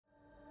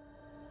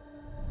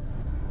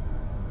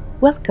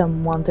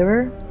Welcome,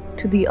 Wanderer,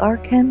 to the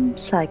Arkham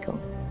Cycle,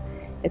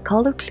 a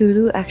Call of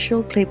Cthulhu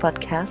actual play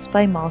podcast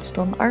by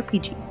Milestone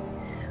RPG.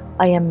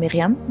 I am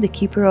Miriam, the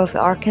keeper of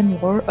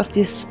Arkham lore of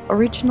this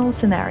original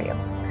scenario.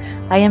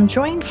 I am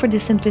joined for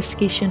this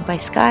investigation by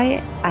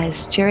Sky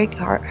as Jearick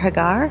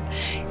Hagar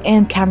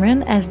and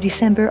Cameron as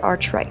December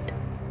Archwright.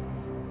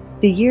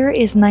 The year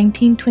is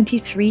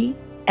 1923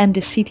 and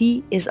the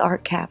city is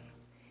Arkham.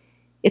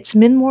 It's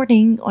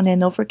mid-morning on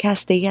an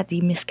overcast day at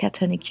the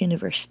Miskatonic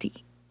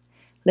University.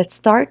 Let's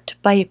start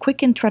by a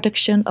quick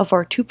introduction of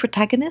our two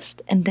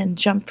protagonists and then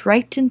jump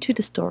right into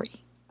the story.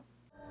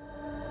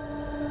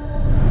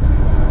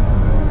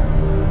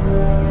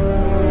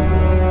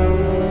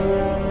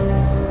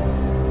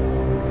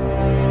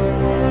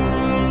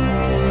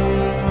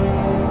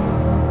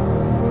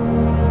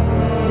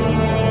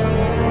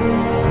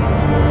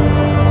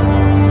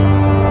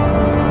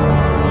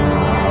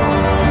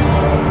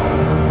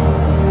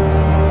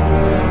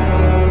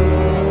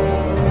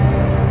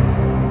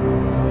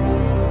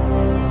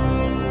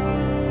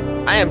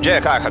 I am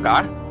Jearick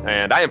Hagar,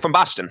 and I am from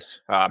Boston.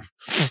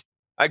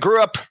 I grew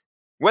up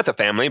with a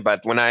family, but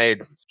when I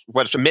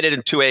was admitted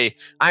into a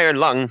iron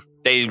lung,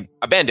 they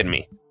abandoned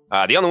me.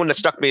 The only one that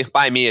stuck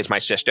by me is my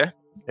sister,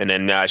 and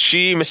then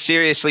she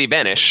mysteriously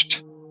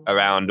vanished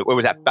around, what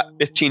was that, about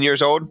 15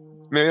 years old,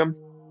 Miriam?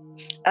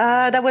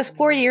 That was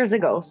 4 years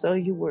ago, so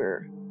you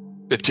were...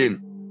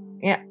 15.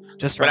 Yeah.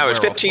 Just when I was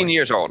 15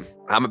 years old.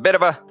 I'm a bit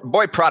of a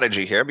boy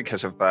prodigy here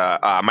because of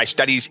my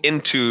studies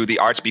into the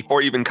arts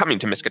before even coming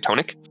to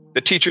Miskatonic. The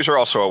teachers are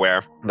also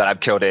aware that I've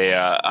killed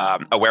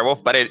a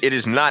werewolf, but it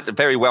is not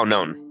very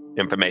well-known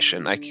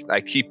information.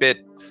 I keep it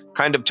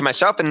kind of to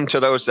myself and to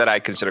those that I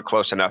consider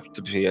close enough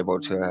to be able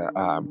to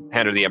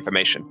handle the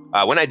information.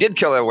 When I did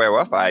kill a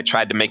werewolf, I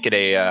tried to make it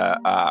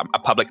a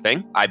public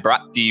thing. I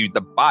brought the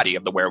body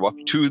of the werewolf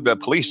to the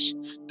police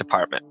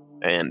department,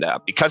 and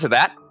because of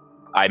that,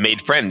 I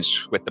made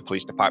friends with the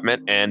police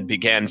department and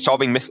began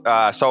solving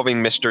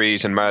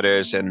mysteries and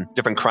murders and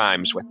different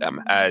crimes with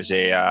them as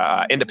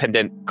a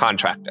independent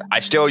contractor. I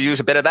still use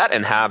a bit of that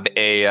and have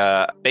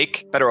a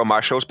fake federal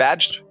marshal's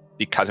badge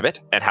because of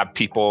it, and have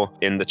people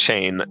in the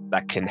chain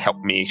that can help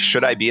me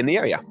should I be in the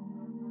area.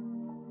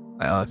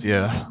 Well, if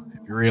you're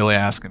really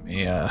asking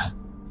me,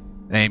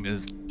 name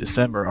is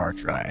December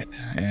Archwright,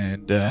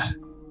 and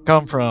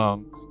come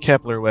from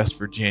Kepler, West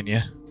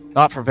Virginia.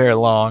 Not for very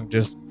long,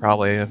 just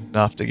probably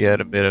enough to get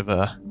a bit of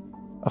a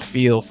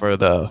feel for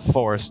the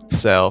forest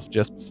itself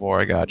just before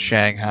I got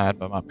shanghaied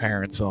by my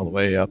parents all the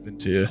way up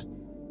into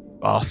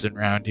Boston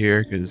around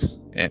here because,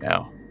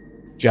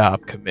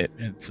 job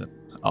commitments and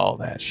all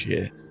that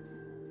shit.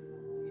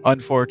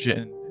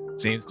 Unfortunate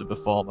seems to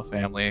befall my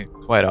family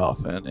quite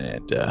often,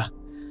 and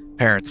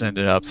parents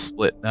ended up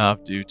splitting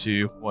up due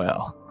to,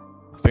 well,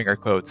 finger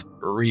quotes,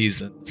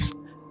 reasons.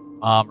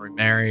 Mom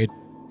remarried,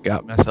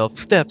 got myself a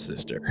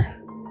stepsister.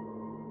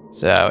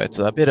 So it's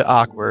a bit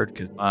awkward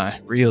because my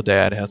real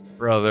dad has a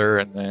brother,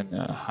 and then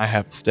I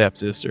have a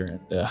stepsister,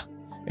 and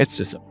it's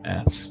just a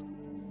mess.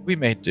 We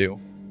made do.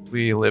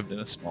 We lived in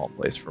a small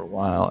place for a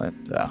while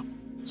and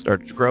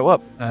started to grow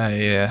up.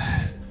 I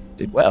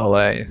did well.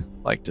 I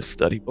liked to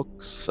study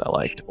books. I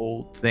liked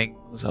old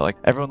things.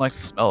 Everyone likes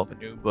the smell of a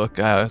new book.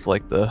 I always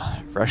like the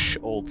fresh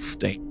old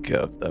stink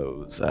of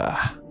those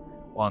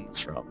ones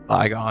from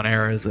bygone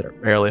eras that are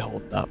barely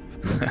holding up.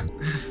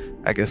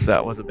 I guess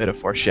that was a bit of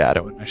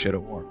foreshadowing I should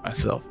have warned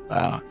myself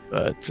about,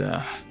 but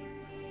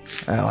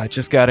I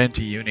just got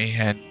into uni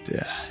and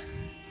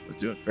was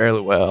doing fairly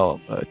well,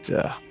 but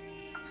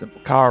simple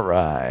car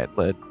ride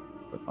led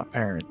with my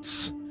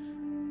parents,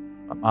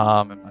 my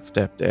mom and my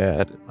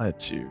stepdad. It led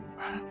to,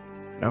 I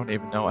don't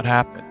even know what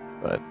happened,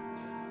 but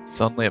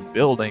suddenly a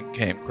building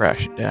came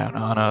crashing down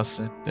on us,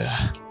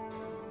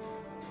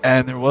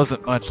 and there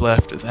wasn't much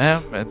left of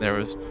them, and there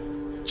was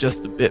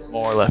just a bit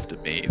more left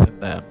of me than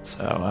them,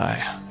 so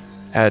I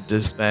had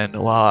to spend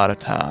a lot of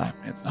time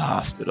in the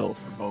hospital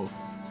for both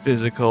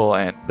physical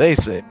and, they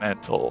say,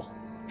 mental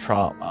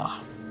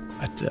trauma.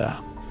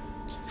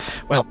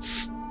 But,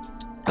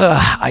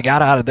 I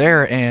got out of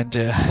there, and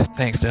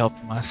thanks to help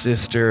from my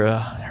sister,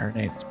 her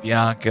name's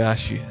Bianca,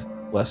 she,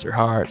 bless her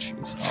heart,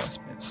 she's always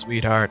been a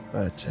sweetheart,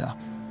 but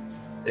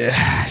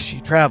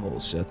she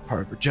travels, that's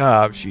part of her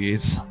job.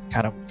 She's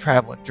kind of a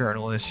traveling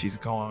journalist. She's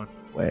going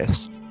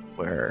west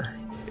where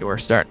we're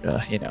starting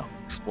to,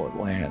 explore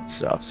the land and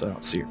stuff, so I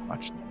don't see her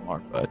much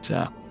anymore, but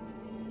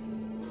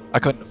I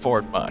couldn't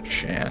afford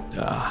much, and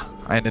I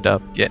ended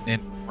up getting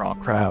in with the wrong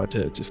crowd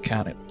to just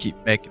kind of keep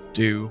making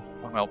do.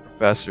 One of my old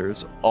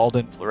professors,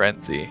 Alden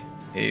Florenzi,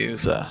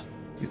 he's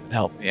been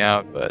helping me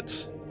out,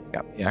 but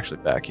got me actually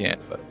back in,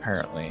 but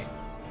apparently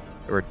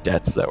there were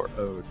debts that were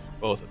owed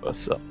for both of us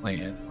suddenly,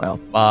 and, well,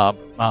 the mob,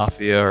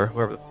 mafia, or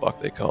whoever the fuck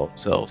they call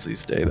themselves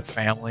these days, the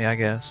family, I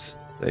guess,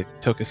 they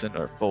took us into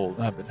their fold.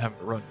 I've been having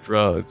to run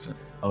drugs and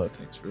other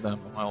things for them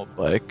on my old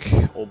bike,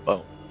 old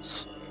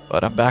bones.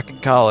 But I'm back in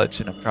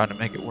college and I'm trying to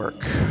make it work.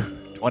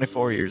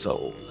 24 years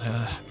old.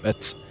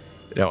 Bet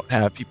they don't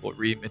have people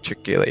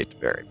rematriculate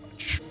very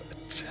much,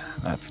 but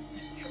that's me.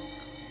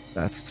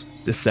 That's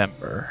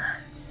December.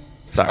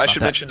 Sorry I about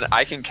should that. mention that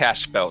I can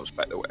cast spells,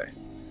 by the way.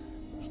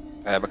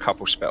 I have a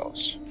couple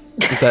spells.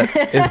 Was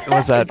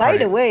that By part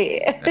the of- way.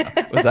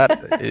 yeah.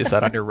 Is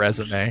that on your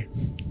resume?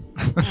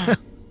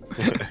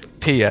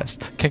 P.S.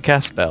 Can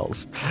cast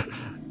spells.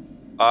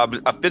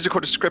 A physical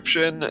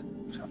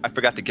description, I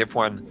forgot to give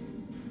one.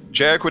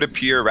 Jearick would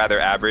appear rather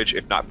average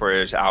if not for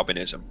his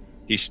albinism.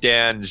 He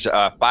stands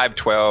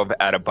 5'12"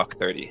 at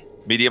 $130.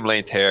 Medium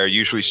length hair,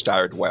 usually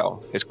styled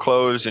well. His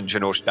clothes and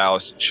general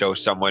styles show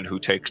someone who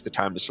takes the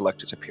time to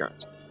select his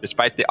appearance.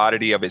 Despite the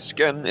oddity of his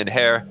skin and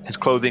hair, his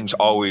clothing's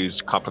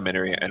always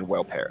complimentary and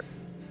well paired.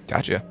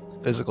 Gotcha.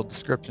 Physical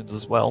descriptions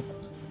as well.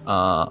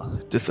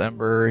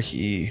 December,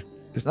 he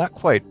is not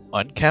quite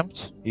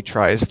unkempt. He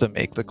tries to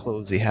make the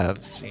clothes he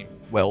has seem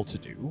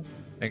well-to-do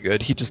and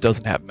good. He just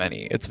doesn't have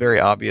many. It's very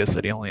obvious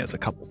that he only has a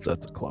couple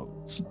sets of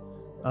clothes.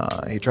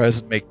 He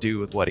tries to make do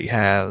with what he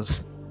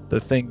has. The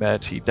thing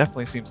that he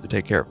definitely seems to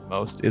take care of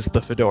most is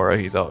the fedora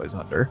he's always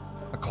under.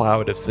 A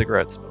cloud of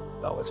cigarette smoke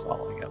is always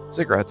following him.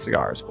 Cigarettes,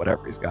 cigars,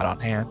 whatever he's got on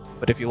hand.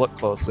 But if you look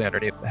closely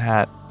underneath the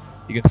hat,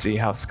 you can see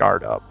how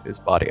scarred up his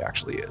body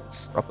actually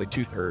is. Roughly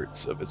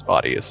 2/3 of his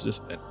body has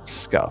just been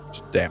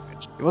scuffed,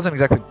 damaged. It wasn't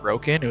exactly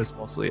broken, it was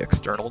mostly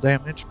external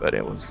damage, but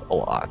it was a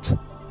lot.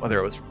 Whether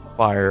it was from the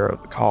fire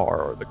of the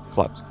car or the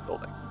collapsing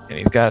building. And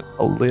he's got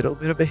a little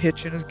bit of a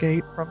hitch in his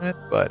gait from it,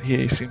 but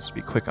he seems to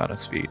be quick on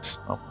his feet,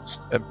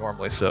 almost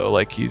abnormally so.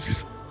 Like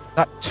he's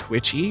not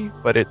twitchy,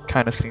 but it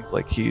kind of seems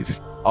like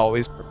he's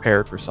always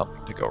prepared for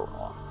something to go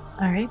wrong.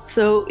 All right,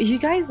 so you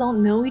guys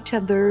don't know each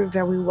other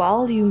very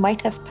well. You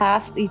might have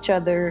passed each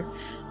other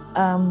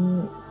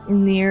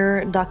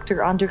near Dr.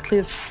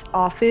 Undercliff's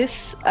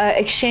office,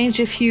 exchanged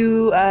a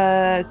few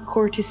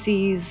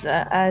courtesies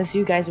as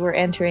you guys were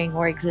entering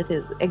or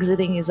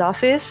exiting his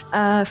office.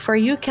 For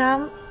you,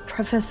 Cam,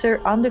 Professor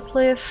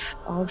Undercliff,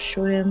 I'll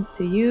show him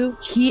to you.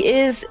 He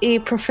is a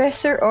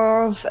professor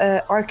of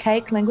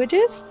archaic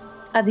languages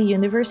at the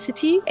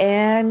university,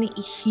 and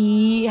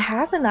he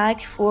has an eye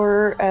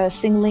for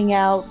singling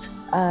out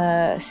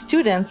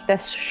students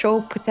that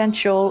show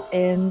potential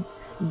in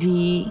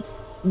the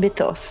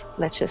mythos,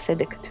 let's just say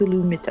the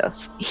Cthulhu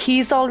mythos.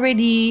 He's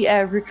already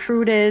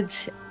recruited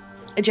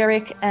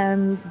Jearick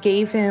and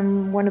gave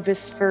him one of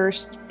his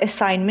first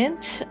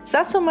assignment. It's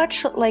not so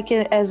much like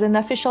as an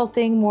official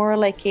thing, more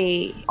like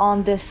a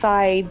on the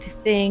side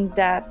thing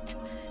that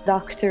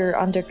Dr.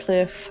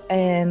 Undercliff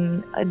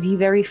and the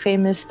very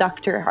famous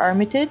Dr.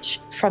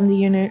 Armitage from the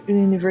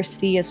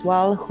university as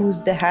well,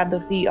 who's the head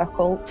of the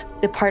occult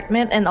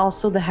department and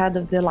also the head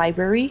of the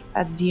library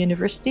at the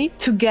university.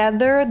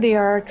 Together, they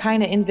are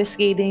kind of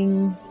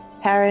investigating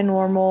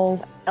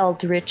paranormal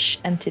eldritch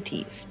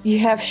entities. You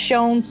have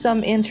shown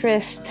some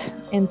interest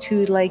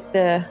into like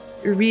the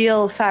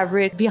real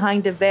fabric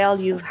behind the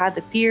veil you've had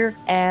appear,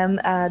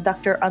 and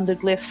Dr.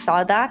 Undercliff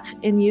saw that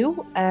in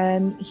you,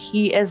 and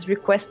he has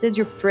requested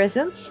your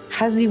presence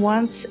as he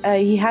wants.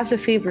 He has a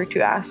favor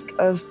to ask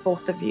of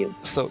both of you.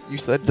 So you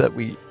said that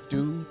we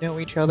do know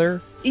each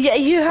other? Yeah,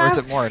 you Or is have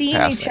it more in seen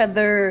each passing?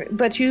 other,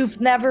 but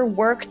you've never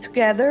worked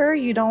together.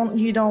 You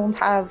don't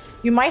have.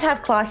 You might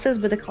have classes,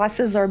 but the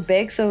classes are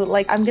big. So,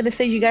 like, I'm gonna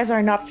say you guys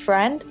are not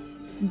friends,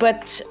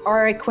 but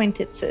are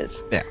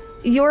acquaintances. Yeah.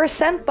 You're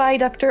sent by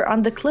Dr.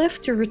 Undercliff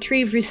to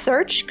retrieve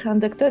research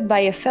conducted by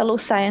a fellow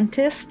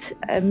scientist,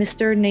 a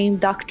Mr. named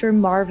Dr.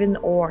 Marvin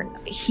Orne.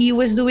 He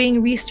was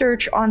doing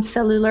research on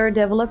cellular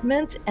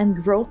development and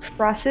growth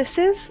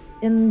processes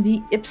in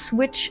the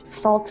Ipswich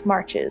salt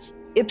marshes.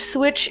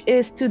 Ipswich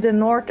is to the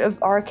north of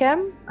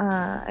Arkham,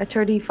 a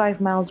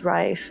 35-mile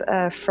drive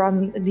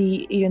from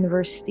the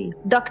university.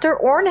 Dr.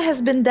 Orne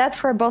has been dead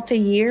for about a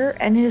year,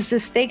 and his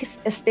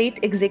estate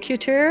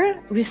executor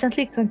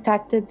recently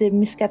contacted the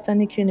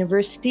Miskatonic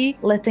University,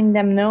 letting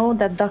them know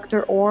that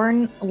Dr.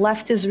 Orne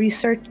left his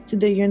research to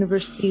the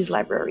university's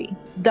library.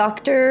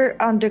 Dr.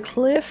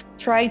 Undercliff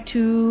tried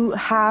to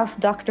have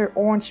Dr.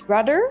 Orne's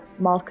brother,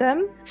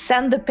 Malcolm,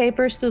 send the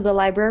papers to the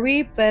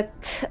library,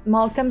 but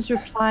Malcolm's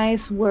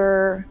replies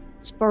were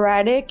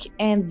sporadic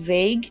and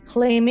vague,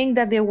 claiming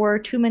that there were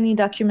too many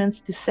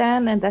documents to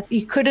send and that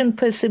he couldn't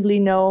possibly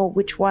know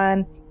which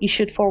one he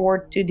should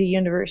forward to the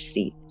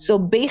university. So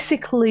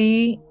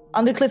basically,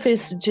 Undercliff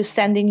is just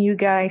sending you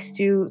guys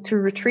to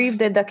retrieve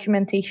the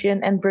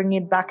documentation and bring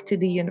it back to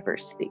the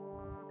university.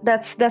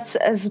 That's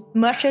as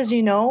much as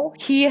you know.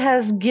 He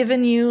has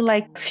given you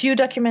like few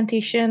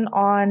documentation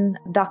on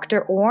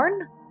Dr.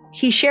 Orne.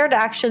 He shared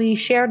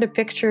a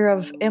picture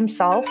of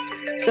himself.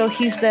 So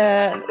he's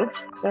the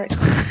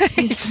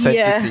He's Sent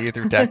it to you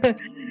through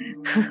text.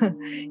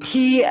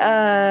 He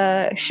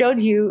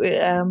showed you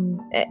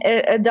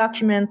a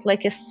document,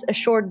 like a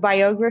short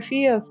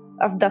biography of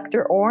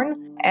Dr.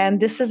 Orne.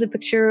 And this is a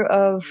picture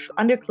of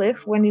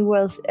Undercliff when he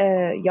was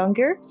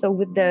younger, so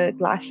with the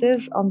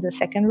glasses on the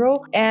second row.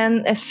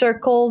 And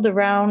circled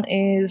around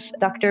is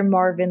Dr.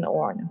 Marvin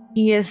Orne.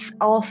 He has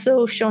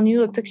also shown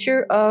you a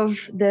picture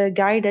of the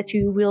guy that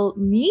you will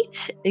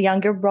meet, the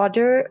younger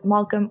brother,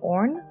 Malcolm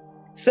Orne.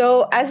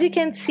 So as you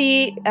can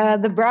see,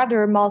 the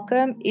brother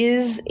Malcolm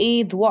is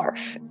a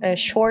dwarf, a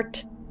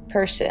short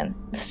person.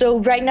 So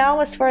right now,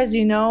 as far as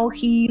you know,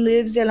 he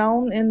lives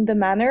alone in the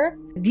manor,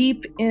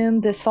 deep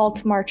in the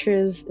salt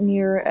marshes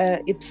near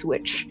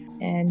Ipswich.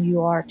 And you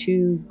are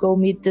to go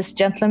meet this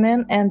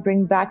gentleman and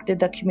bring back the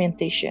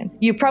documentation.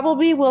 You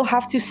probably will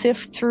have to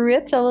sift through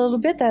it a little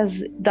bit,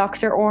 as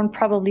Dr. Orne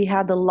probably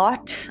had a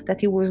lot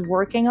that he was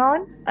working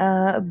on.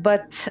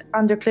 But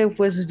Undercliff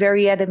was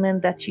very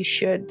adamant that you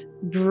should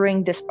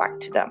bring this back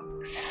to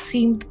them.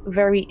 Seemed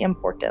very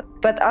important.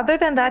 But other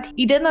than that,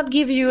 he did not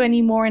give you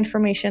any more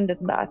information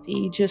than that.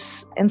 He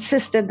just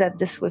insisted that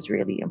this was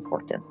really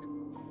important.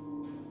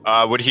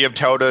 Would he have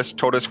told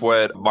us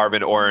what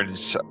Marvin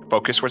Orne's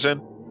focus was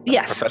in?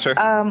 Yes.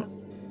 Professor?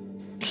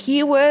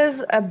 He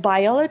was a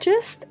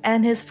biologist,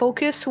 and his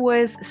focus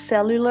was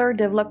cellular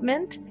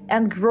development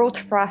and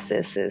growth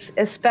processes,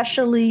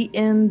 especially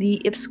in the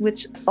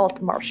Ipswich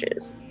salt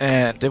marshes.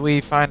 And did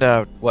we find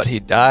out what he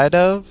died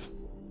of?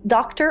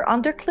 Dr.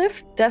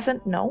 Undercliff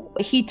doesn't know.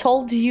 He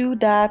told you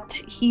that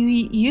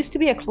he used to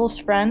be a close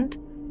friend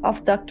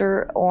of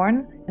Dr.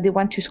 Orne. They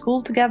went to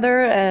school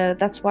together.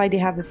 That's why they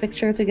have a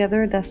picture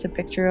together. That's a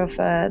picture of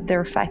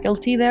their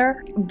faculty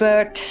there.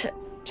 But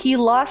he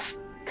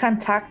lost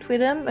contact with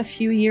him a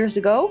few years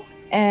ago,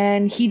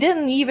 and he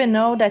didn't even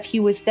know that he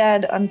was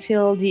dead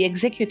until the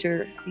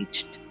executor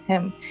reached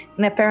him.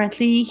 And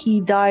apparently he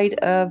died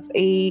of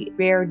a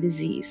rare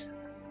disease.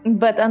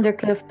 But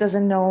Undercliff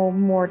doesn't know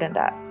more than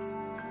that.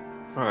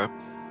 All right.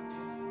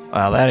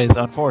 Well, that is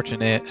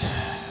unfortunate.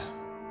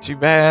 Too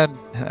bad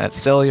that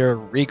cellular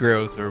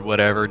regrowth or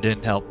whatever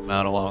didn't help him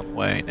out along the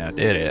way, now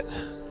did it?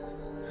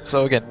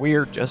 So again,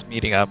 we're just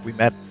meeting up. We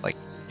met,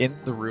 in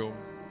the room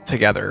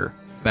together.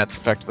 That's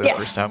effectively the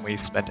first time we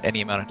spent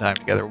any amount of time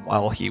together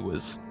while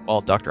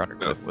Dr.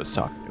 Undercliff was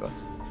talking to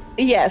us.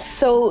 Yes,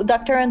 so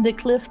Dr.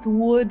 Undercliff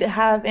would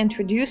have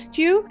introduced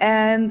you,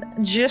 and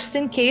just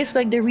in case,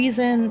 the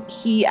reason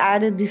he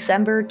added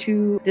December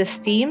to this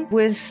team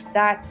was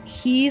that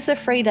he's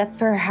afraid that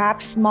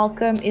perhaps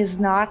Malcolm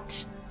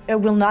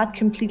will not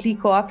completely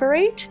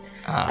cooperate,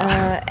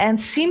 and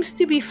seems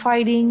to be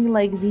fighting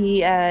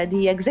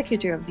the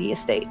executor of the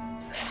estate.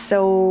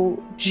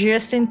 So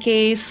just in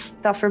case,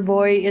 Tougher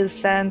Boy is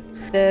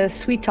sent the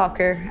sweet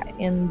talker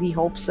in the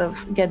hopes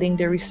of getting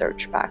the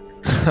research back.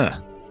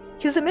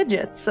 He's a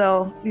midget,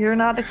 so you're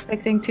not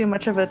expecting too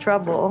much of a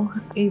trouble,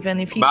 even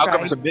if he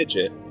Malcolm's a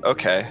midget.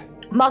 Okay.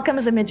 Malcolm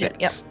is a midget,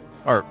 yep.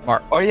 Or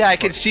Mark. Oh yeah, I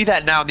can see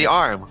that now in the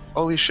arm.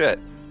 Holy shit.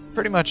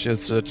 Pretty much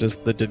it's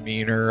just the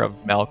demeanor of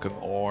Malcolm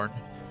Orne.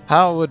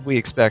 How would we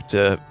expect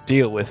to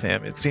deal with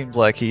him? It seems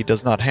like he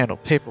does not handle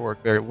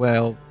paperwork very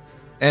well.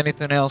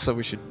 Anything else that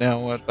we should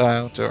know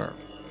about or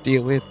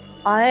deal with?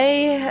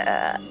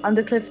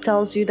 Undercliff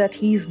tells you that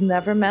he's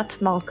never met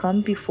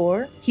Malcolm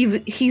before.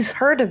 He's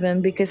heard of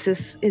him because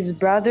his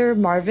brother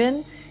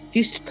Marvin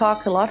used to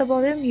talk a lot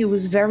about him. He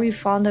was very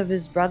fond of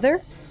his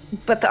brother.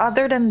 But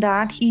other than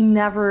that, he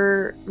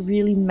never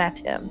really met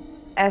him.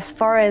 As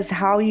far as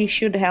how you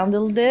should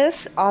handle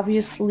this,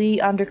 obviously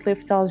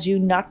Undercliff tells you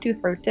not to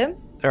hurt him.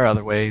 There are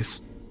other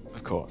ways,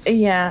 of course.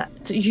 Yeah,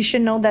 you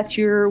should know that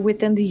you're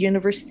within the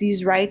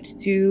university's right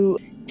to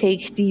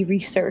take the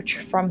research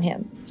from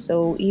him.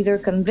 So either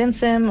convince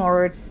him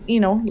or,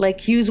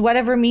 use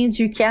whatever means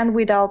you can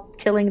without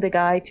killing the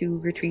guy to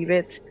retrieve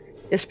it,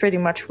 is pretty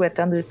much what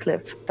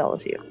Undercliff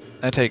tells you.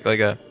 I take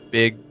a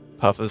big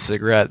puff of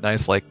cigarette,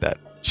 nice that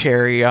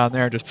cherry on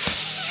there, just...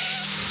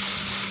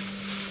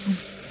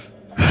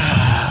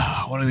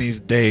 One of these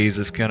days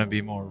it's gonna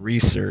be more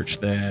research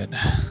then.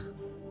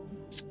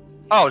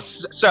 Oh,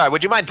 sir,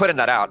 would you mind putting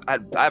that out? I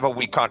have a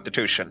weak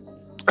constitution.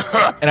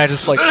 And I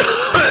just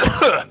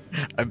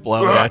I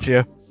blow it at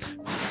you.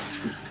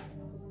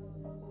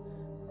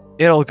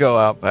 It'll go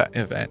out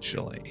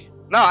eventually.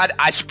 No,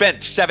 I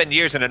spent 7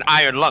 years in an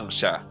iron lung,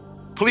 sir.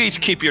 Please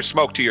keep your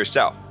smoke to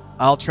yourself.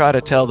 I'll try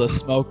to tell the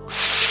smoke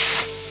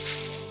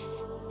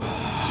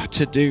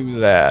to do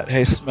that.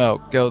 Hey,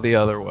 smoke, go the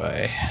other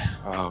way.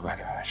 Oh my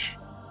gosh.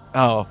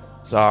 Oh,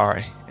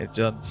 sorry. It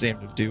doesn't seem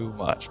to do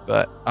much,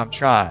 but I'm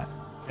trying,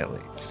 at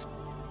least.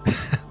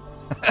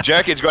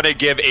 Jearick is going to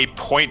give a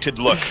pointed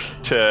look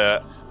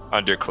to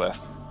Undercliff.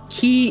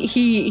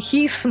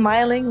 He's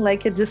smiling a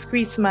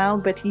discreet smile,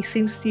 but he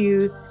seems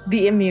to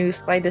be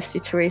amused by the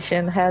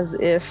situation, as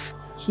if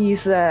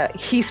he's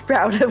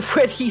proud of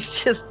what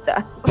he's just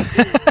done.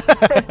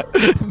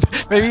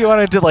 Maybe you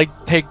wanted to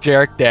take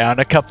Jearick down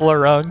a couple of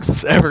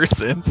rungs ever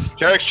since.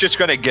 Jearick's just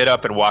going to get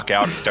up and walk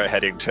out,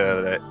 heading to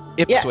the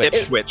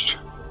Ipswich.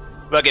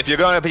 Look, if you're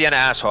going to be an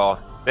asshole,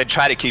 then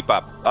try to keep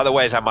up.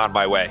 Otherwise, I'm on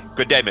my way.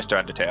 Good day,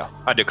 Mr.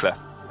 Undercliff.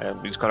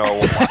 And he's going to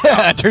walk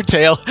out.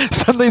 Undertale.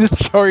 Suddenly the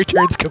story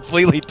turns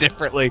completely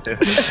differently.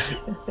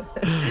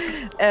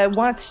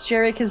 Once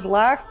Jearick is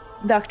left,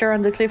 Dr.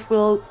 Undercliff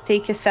will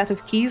take a set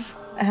of keys,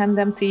 hand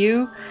them to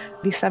you,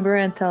 December,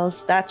 and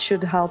tells that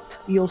should help.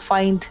 You'll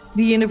find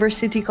the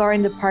university car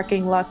in the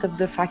parking lot of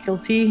the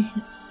faculty.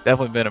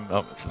 Definitely been a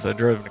moment since I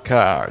drove in a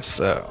car,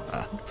 so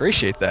I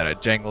appreciate that. I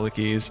jangle the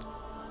keys.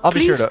 I'll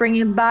Please be sure to bring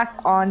it back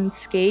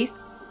unscathed.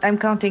 I'm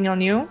counting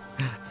on you.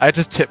 I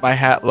just tip my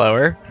hat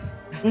lower.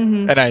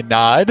 And I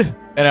nod,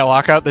 and I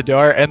walk out the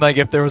door, and like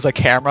if there was a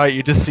camera,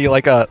 you just see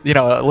like a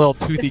little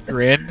toothy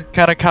grin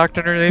kind of cocked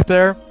underneath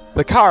there.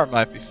 The car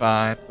might be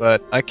fine,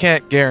 but I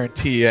can't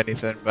guarantee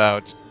anything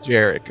about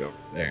Jearick over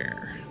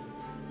there.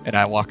 And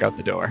I walk out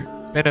the door.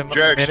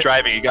 Jearick's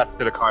driving. He got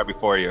to the car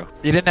before you.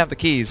 You didn't have the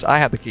keys. I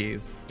had the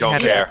keys.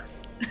 Don't care.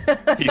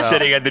 He's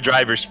sitting at the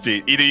driver's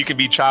seat. Either you can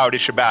be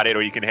childish about it,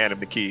 or you can hand him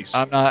the keys.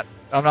 I'm not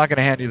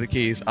gonna hand you the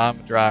keys. I'm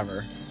a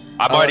driver.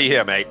 I'm already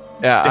here, mate.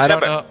 Yeah, I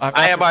don't know.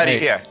 I am already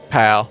here,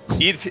 pal.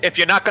 If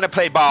you're not gonna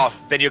play ball,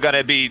 then I'm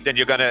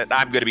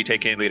gonna be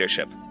taking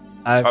leadership.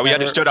 We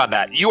understood on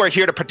that. You are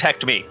here to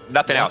protect me,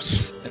 nothing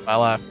else. In my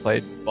life,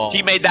 played ball.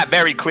 He made that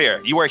very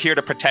clear. You are here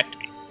to protect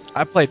me.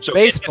 I played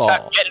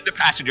baseball. Get in the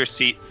passenger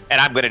seat,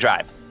 and I'm gonna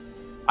drive.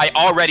 I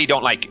already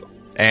don't like you.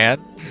 And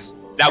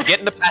now get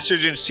in the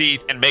passenger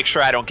seat and make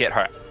sure I don't get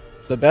hurt.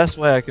 The best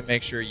way I can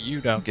make sure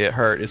you don't get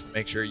hurt is to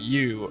make sure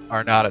you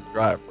are not at the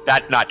driver.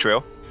 That's not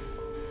true.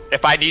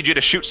 If I need you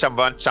to shoot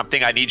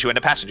something, I need you in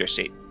the passenger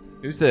seat.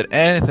 Who said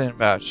anything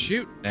about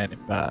shooting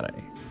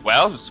anybody?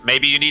 Well,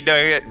 maybe you need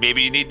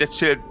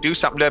to do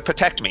something to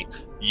protect me.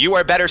 You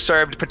are better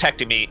served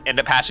protecting me in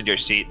the passenger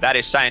seat. That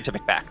is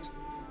scientific fact.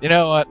 You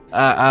know what?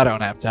 I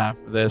don't have time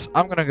for this.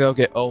 I'm gonna go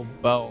get old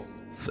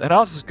Bones, and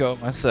I'll just go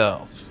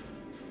myself.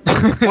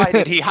 Why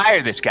did he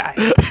hire this guy?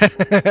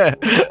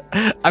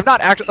 I'm not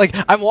actually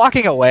I'm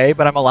walking away,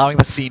 but I'm allowing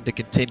the scene to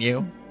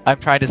continue. I'm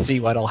trying to see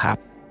what'll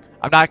happen.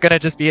 I'm not gonna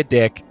just be a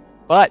dick,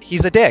 but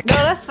he's a dick. No,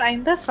 that's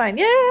fine. That's fine.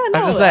 Yeah, no,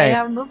 I'm just saying, I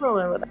have no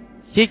problem with that.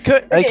 He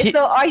could. Okay,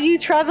 so are you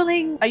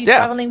traveling? Are you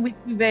traveling with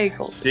two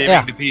vehicles?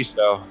 Saving the peace,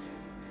 though.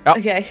 Oh.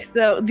 Okay,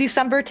 so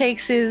December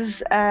takes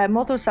his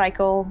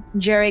motorcycle.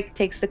 Jearick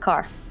takes the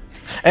car.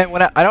 And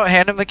when I don't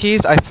hand him the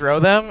keys, I throw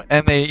them,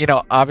 and they,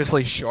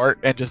 obviously short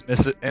and just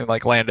miss it and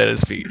land at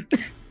his feet.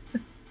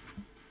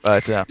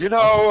 But I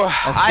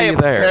am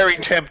very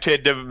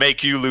tempted to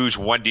make you lose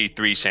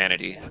 1d3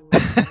 sanity.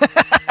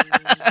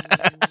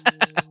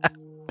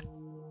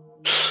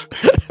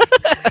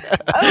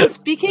 Oh,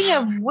 speaking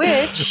of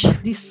which,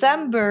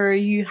 December,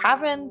 you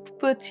haven't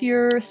put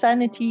your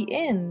sanity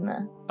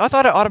in. I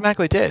thought it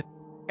automatically did.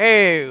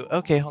 Hey,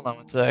 okay, hold on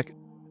one sec.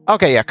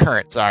 Okay, yeah,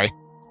 current, sorry.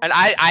 And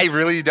I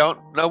really don't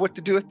know what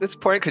to do at this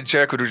point, because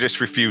Jearick would have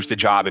just refused the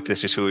job if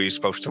this is who he's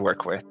supposed to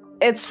work with.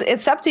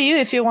 It's up to you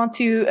if you want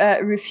to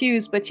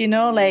refuse, but you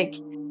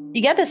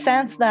get the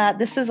sense that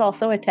this is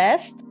also a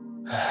test.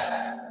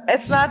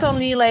 It's not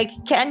only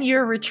can you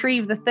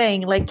retrieve the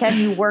thing, can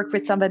you work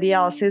with somebody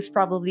else is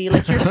probably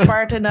you're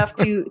smart enough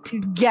to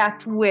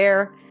get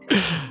where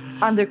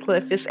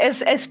Undercliff is.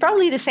 It's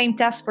probably the same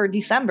test for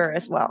December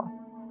as well.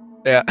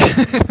 Yeah,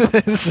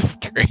 this is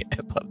great. I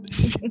love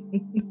this shit.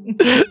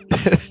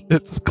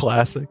 It's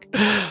classic.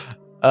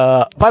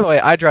 By the way,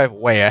 I drive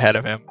way ahead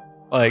of him.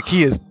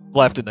 He is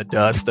left in the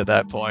dust at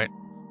that point.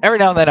 Every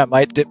now and then I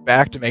might dip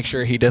back to make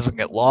sure he doesn't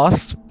get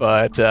lost,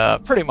 but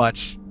pretty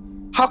much.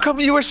 How come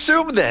you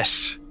assume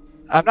this?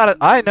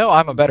 I know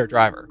I'm a better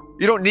driver.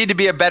 You don't need to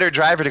be a better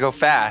driver to go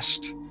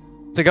fast.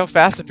 To go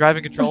fast and drive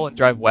in control and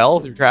drive well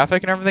through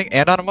traffic and everything,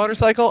 and on a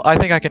motorcycle, I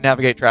think I can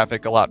navigate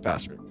traffic a lot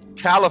faster.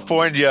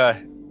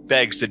 California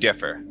begs to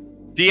differ.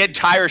 The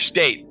entire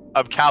state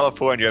of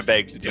California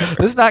begs to differ.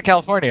 This is not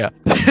California.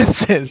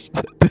 This is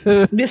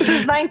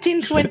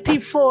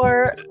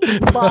 1924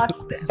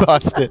 Boston.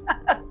 Boston.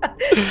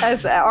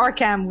 As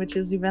Arkham, which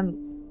is even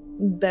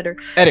better.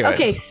 Anyways.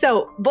 Okay,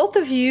 so both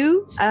of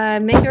you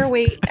make your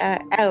way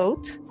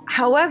out.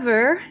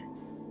 However,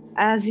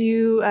 as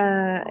you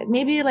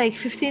maybe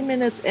 15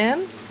 minutes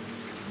in,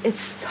 it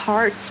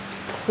starts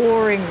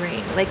pouring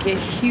rain. A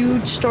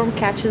huge storm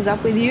catches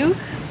up with you.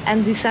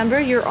 And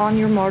December, you're on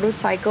your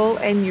motorcycle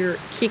and you're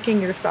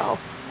kicking yourself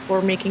for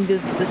making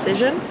this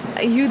decision.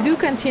 You do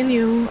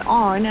continue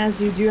on, as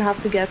you do have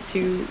to get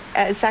to,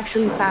 it's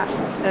actually past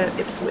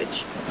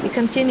Ipswich. You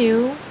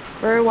continue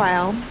for a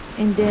while,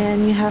 and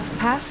then you have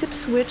passed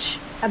Ipswich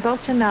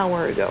about an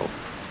hour ago.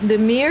 The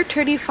mere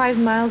 35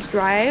 miles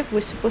drive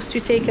was supposed to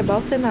take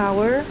about an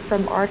hour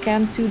from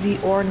Arkham to the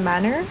Orne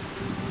Manor,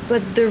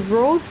 but the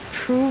road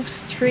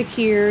proves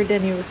trickier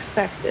than you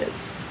expected.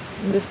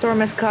 The storm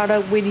has caught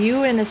up with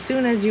you, and as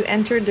soon as you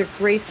entered the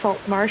Great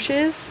Salt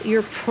Marshes,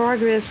 your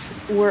progress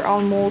were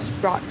almost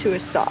brought to a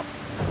stop.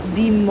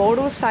 The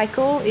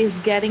motorcycle is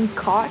getting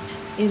caught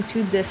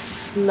into the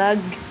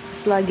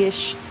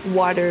sluggish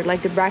water,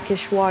 the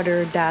brackish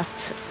water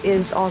that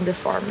is on the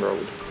farm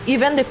road.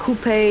 Even the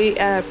coupe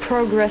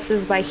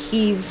progresses by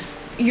heaves.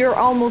 You're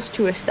almost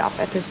to a stop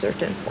at a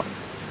certain point.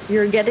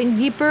 You're getting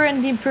deeper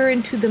and deeper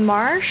into the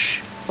marsh,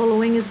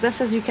 following as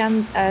best as you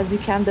can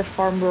the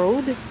farm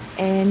road.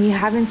 And you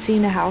haven't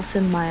seen a house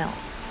in miles.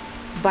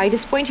 By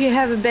this point, you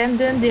have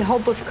abandoned the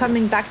hope of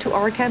coming back to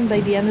Arkham by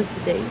the end of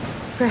the day.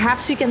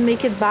 Perhaps you can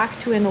make it back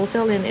to an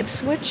hotel in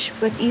Ipswich,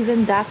 but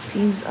even that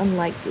seems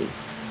unlikely.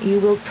 You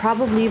will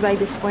probably by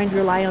this point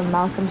rely on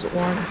Malcolm's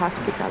Orne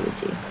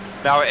hospitality.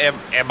 Now,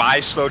 am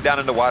I slowed down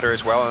in the water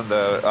as well in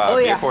the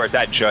vehicle, or is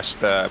that just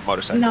the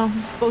motorcycle? No,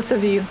 both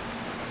of you.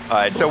 All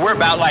right, so we're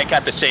about like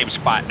at the same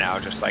spot now,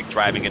 just like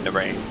driving in the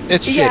rain.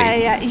 It's shitty.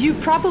 Yeah. You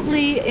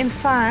probably, in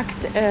fact,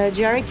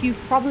 Jearick,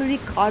 you've probably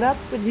caught up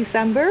with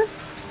December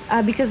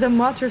because the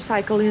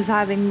motorcycle is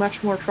having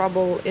much more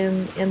trouble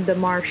in the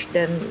marsh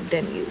than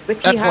you. But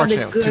he had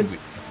a good 2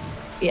 weeks.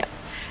 Yeah.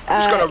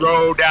 I'm just gonna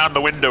roll down the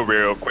window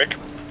real quick.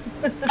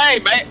 Hey,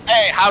 mate.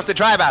 Hey, how's the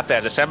drive out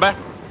there, December?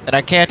 And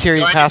I can't hear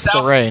you past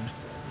the rain.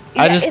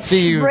 I just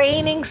see you. It's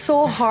raining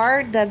so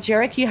hard that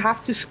Jearick, you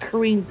have to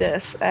scream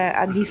this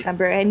at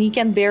December, and he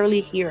can barely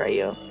hear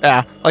you.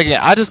 Yeah,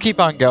 I just keep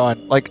on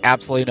going, like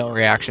absolutely no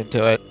reaction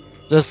to it.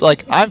 Just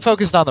like I'm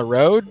focused on the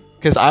road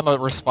because I'm a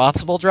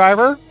responsible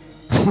driver.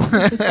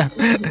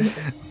 I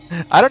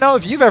don't know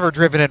if you've ever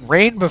driven in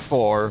rain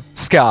before,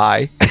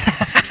 Sky.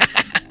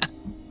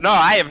 No,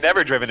 I have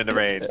never driven in the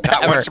rain.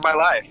 Not once in my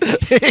life.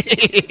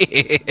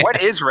 What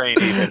is rain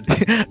even?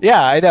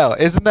 Yeah, I know.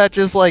 Isn't that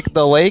just like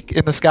the lake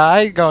in the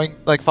sky going,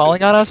 like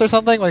falling on us or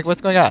something? Like what's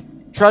going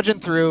on? Trudging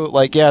through,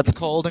 like, yeah, it's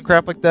cold and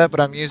crap like that, but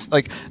I'm used,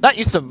 like, not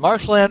used to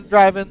marshland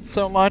driving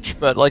so much,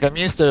 but like I'm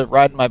used to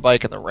riding my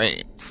bike in the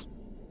rains.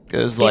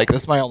 Because, like,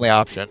 this is my only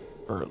option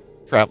for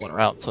traveling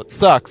around, so it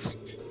sucks.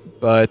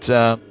 But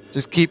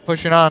just keep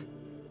pushing on.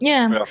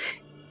 Yeah.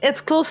 It's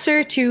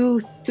closer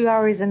to 2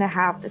 hours and a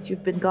half that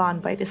you've been gone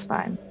by this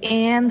time.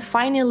 And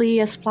finally,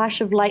 a splash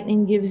of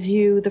lightning gives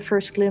you the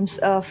first glimpse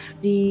of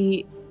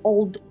the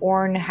old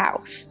Orne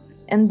house.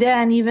 And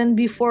then, even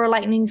before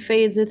lightning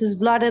fades, it is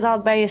blotted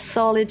out by a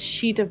solid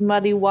sheet of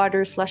muddy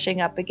water slushing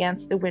up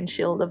against the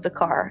windshield of the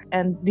car.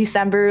 And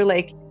December,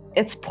 like,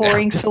 it's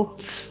pouring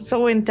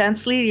so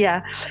intensely,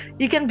 yeah,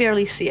 you can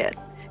barely see it.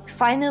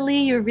 Finally,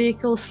 your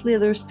vehicle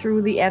slithers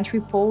through the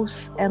entry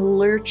posts and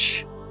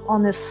lurch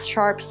on a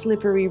sharp,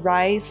 slippery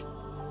rise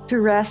to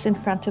rest in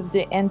front of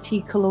the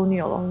antique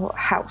colonial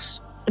house.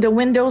 The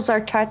windows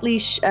are tightly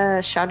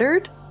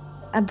shuttered,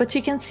 but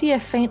you can see a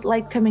faint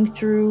light coming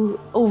through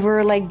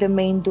over like the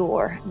main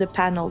door, the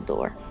panel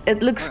door.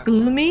 It looks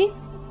gloomy,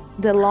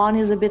 the lawn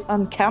is a bit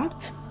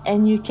unkempt,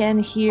 and you can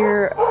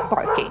hear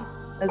barking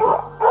as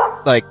well.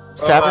 Like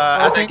savage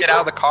as I get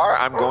out of the car,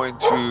 I'm going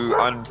to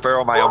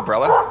unfurl my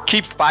umbrella.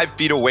 Keep 5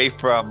 feet away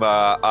from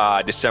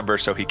December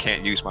so he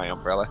can't use my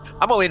umbrella.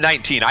 I'm only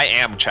 19. I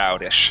am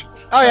childish.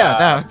 Oh yeah,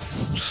 no,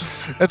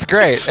 it's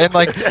great. And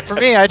like for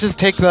me, I just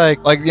take the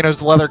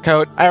this leather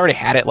coat. I already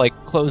had it like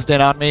closed in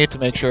on me to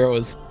make sure it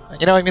was,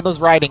 those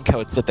riding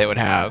coats that they would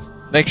have.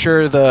 Make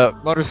sure the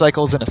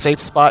motorcycle's in a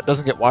safe spot,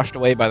 doesn't get washed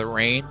away by the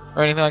rain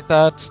or anything like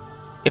that.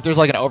 If there's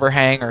like an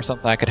overhang or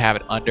something, I could have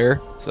it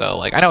under. So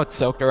like I know it's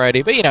soaked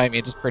already, but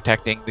just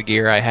protecting the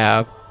gear I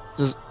have.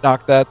 Just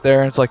knock that there,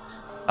 and it's like,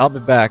 I'll be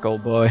back,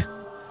 old boy.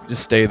 You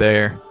just stay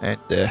there, and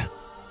then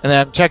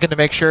I'm checking to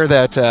make sure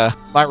that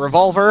my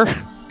revolver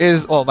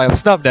my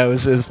snub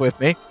nose is with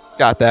me.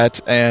 Got that,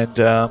 and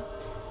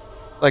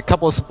like a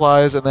couple of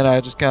supplies, and then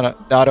I just kind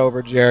of nod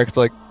over to Jearick. It's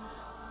like,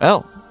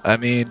 well,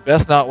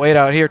 best not wait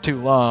out here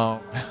too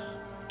long.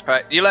 All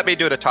right, you let me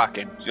do the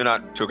talking. You're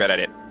not too good at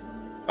it.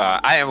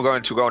 I am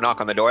going to go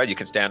knock on the door. You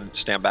can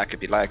stand back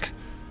if you'd like.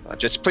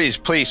 Just please.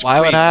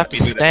 Why would I have to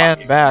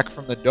stand back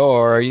from the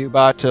door? Are you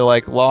about to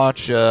like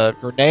launch a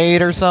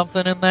grenade or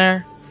something in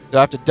there? Do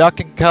I have to duck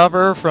and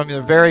cover from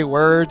the very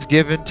words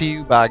given to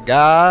you by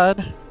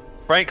God?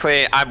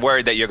 Frankly, I'm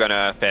worried that you're going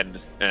to offend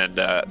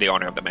the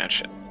owner of the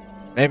mansion.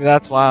 Maybe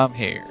that's why I'm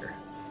here.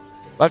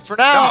 But for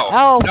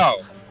now, No.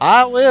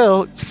 I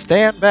will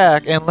stand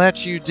back and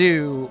let you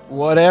do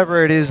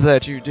whatever it is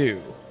that you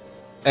do.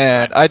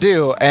 And I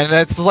do, and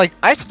it's like,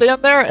 I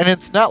stand there, and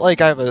it's not like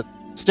I have a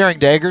staring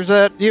daggers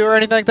at you or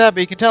anything like that,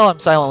 but you can tell I'm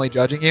silently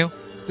judging you.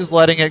 Just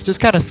letting it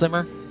just kind of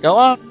simmer. Go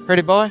on,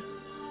 pretty boy.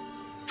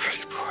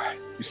 Pretty boy,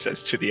 he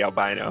says to the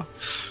albino.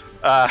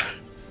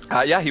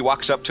 Yeah, he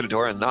walks up to the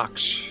door and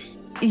knocks.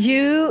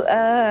 You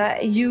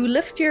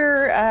lift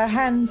your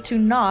hand to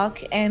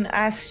knock, and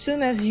as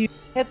soon as you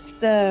hit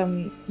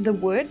the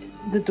wood,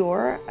 the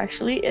door,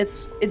 actually,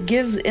 it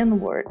gives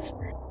inwards.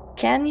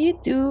 Can you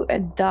do a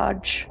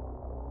dodge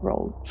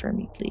roll for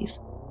me, please?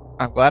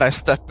 I'm glad I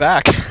stepped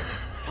back.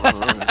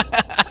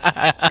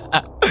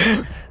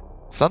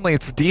 Suddenly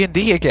it's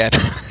D&D again.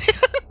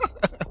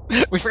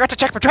 We forgot to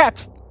check for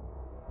traps.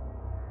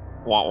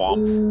 Womp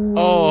womp.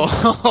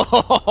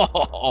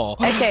 Oh.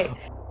 Okay,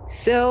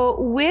 so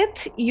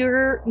with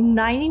your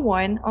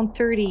 91 on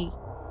 30,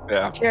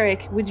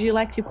 Jearick, would you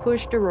like to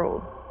push the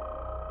roll?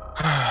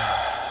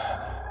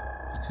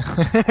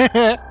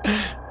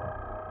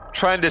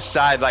 Trying to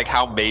decide like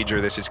how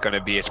major this is going to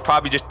be. It's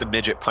probably just the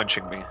midget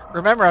punching me.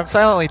 Remember, I'm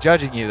silently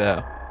judging you,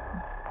 though.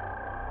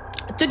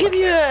 To give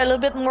you a little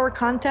bit more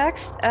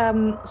context,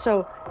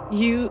 so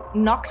you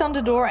knocked on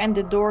the door and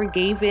the door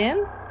gave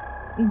in.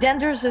 Then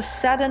there's a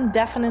sudden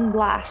deafening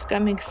blast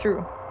coming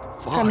through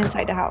from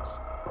inside the house.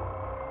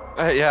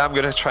 Yeah, I'm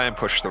going to try and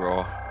push the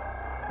roll.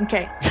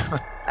 Okay.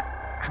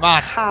 Come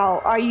on.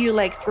 How are you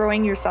like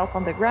throwing yourself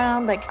on the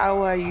ground? Like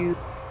how are you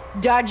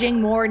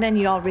dodging more than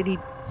you already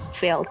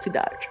failed to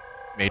dodge?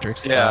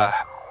 Matrix. Yeah.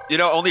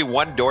 Only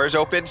one door is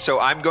open, so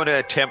I'm going to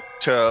attempt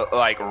to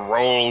like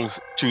roll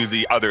to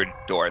the other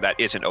door that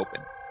isn't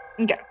open.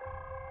 Okay.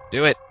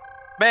 Do it.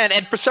 Man,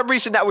 and for some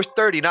reason that was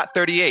 30, not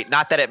 38.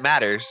 Not that it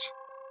matters.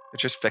 I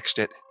just fixed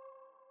it.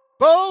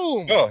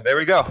 Boom! Oh, there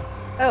we go.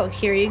 Oh,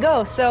 here you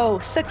go. So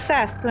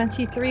success,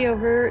 23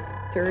 over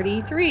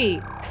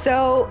 33.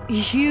 So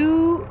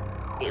you,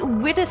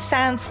 with a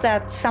sense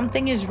that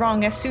something is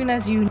wrong, as soon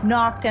as you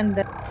knocked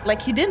and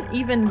like you didn't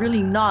even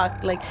really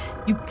knock, like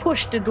you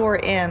pushed the door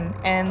in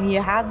and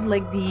you had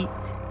like the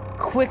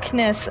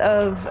quickness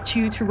of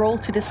to roll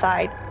to the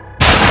side.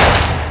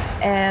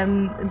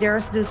 And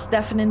there's this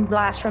deafening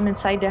blast from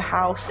inside the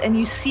house, and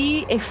you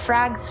see a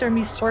frag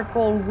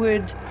semicircle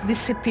wood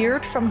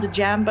disappeared from the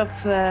jam of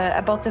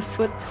about a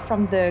foot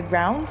from the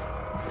ground.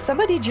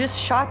 Somebody just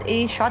shot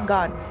a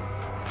shotgun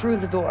through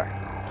the door.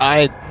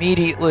 I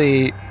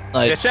immediately,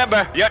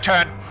 December, your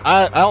turn.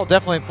 I'll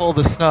definitely pull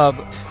the snub.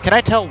 Can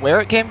I tell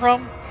where it came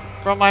from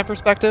my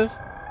perspective?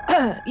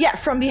 Yeah,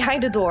 from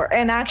behind the door.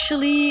 And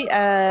actually,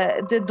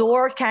 the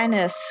door kind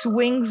of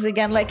swings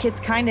again, like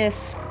it kind of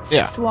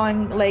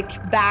swung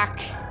like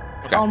back,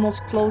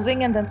 almost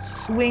closing, and then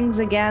swings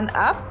again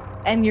up.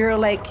 And you're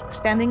like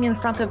standing in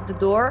front of the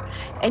door,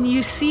 and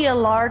you see a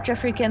large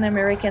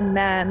African-American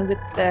man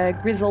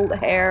with grizzled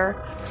hair.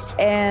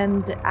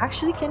 And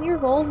actually, can you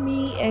roll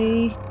me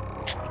a...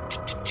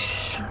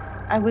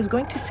 I was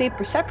going to say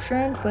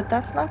perception, but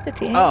that's not the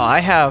thing. Oh, I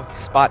have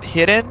spot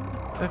hidden,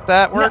 if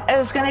that works. No,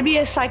 it's going to be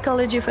a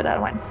psychology for that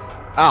one.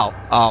 Oh,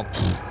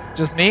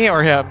 just me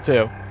or him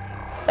too?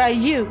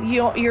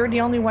 You're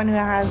the only one who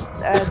has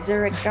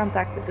direct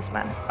contact with this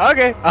man.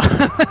 Okay.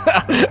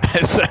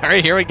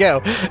 Sorry, here we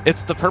go.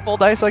 It's the purple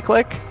dice I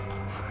click?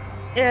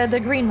 The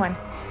green one.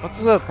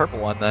 What's the purple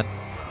one then?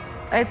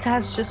 It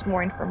has just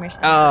more information.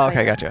 Oh,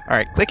 okay, gotcha. All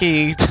right,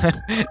 clicky.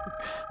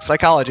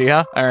 Psychology,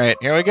 huh? All right,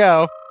 here we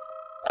go.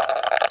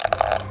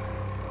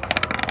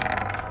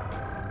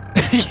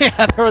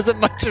 Yeah, there wasn't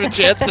much of a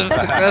chance of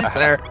success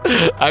there.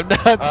 I'm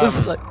not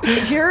just like...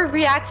 You're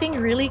reacting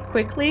really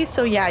quickly,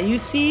 so yeah, you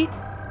see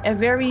a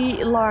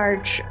very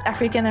large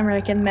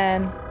African-American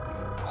man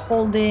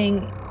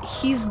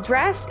he's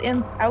dressed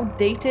in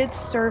outdated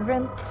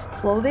servant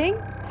clothing,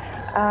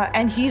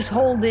 and he's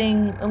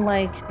holding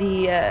like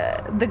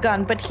the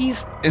gun, but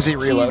Is he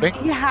reloading?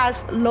 He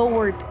has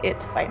lowered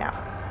it by now.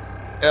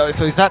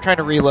 So he's not trying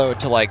to reload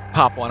to like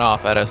pop one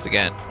off at us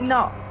again?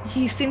 No,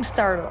 he seems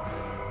startled.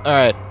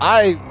 Alright,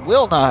 I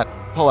will not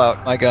pull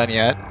out my gun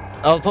yet.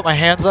 I'll put my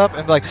hands up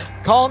and be like,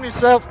 calm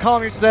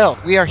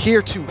yourself. We are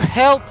here to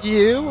help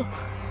you.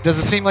 Does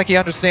it seem like he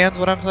understands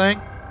what I'm saying?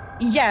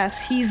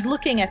 Yes, he's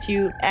looking at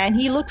you, and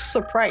he looks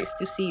surprised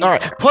to see you.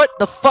 Alright, put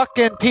the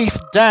fucking piece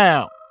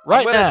down.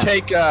 Right now.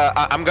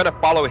 I'm gonna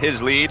follow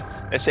his lead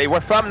and say, we're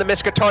from the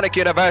Miskatonic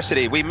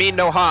University. We mean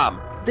no harm.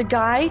 The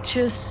guy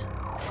just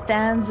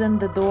stands in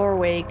the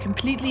doorway,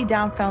 completely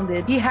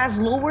dumbfounded. He has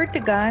lowered the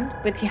gun,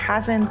 but he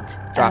hasn't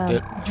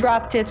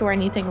dropped it or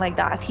anything like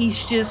that.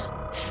 He's just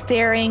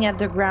staring at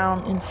the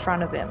ground in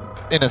front of him.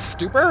 In a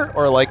stupor?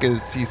 Or like,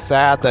 is he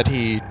sad that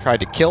he tried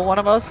to kill one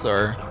of us,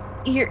 or?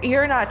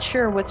 You're not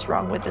sure what's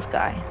wrong with this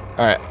guy.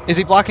 Alright, is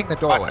he blocking the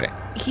doorway?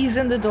 He's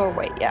in the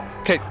doorway, yeah.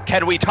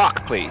 Can we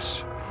talk,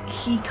 please?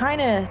 He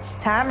kind of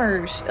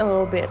stammers a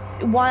little bit.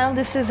 While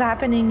this is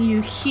happening,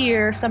 you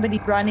hear somebody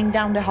running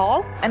down the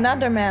hall.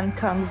 Another man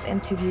comes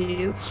into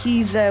view.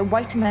 He's a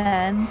white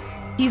man.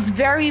 He's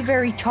very,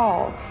 very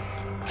tall,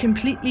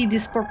 completely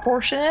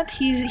disproportionate.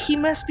 He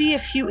must be a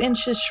few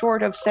inches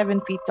short of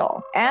 7 feet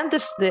tall. And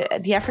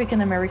the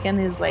African-American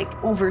is like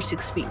over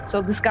 6 feet.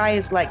 So this guy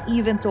is like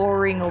even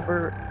towering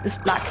over this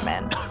black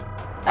man.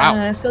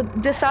 Wow. So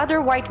this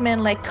other white man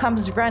like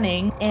comes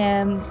running,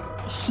 and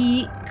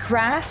he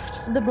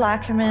grasps the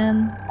black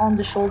man on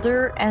the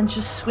shoulder and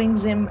just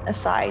swings him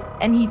aside.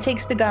 And he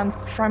takes the gun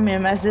from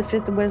him as if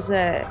it was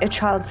a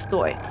child's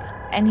toy.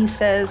 And he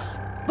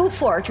says,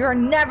 "Buford, you're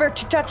never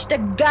to touch the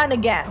gun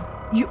again.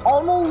 You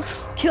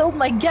almost killed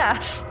my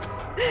guest.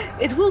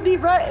 It will be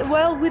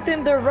well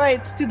within their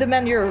rights to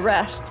demand your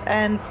arrest."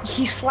 And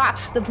he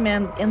slaps the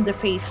man in the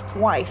face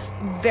twice,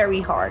 very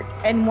hard.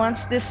 And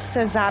once this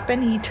has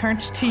happened, he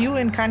turns to you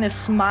and kind of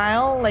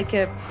smile, like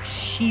a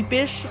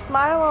sheepish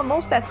smile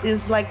almost, that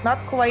is like not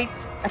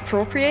quite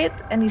appropriate.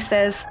 And he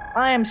says,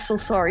 "I am so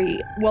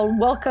sorry. Well,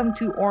 welcome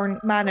to Orne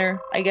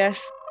Manor, I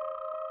guess."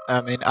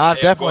 I mean, I've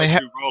definitely...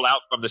 to roll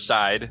out from the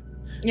side.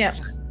 Yeah.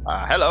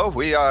 Hello,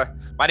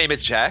 my name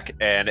is Jack,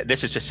 and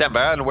this is December,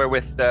 and we're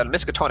with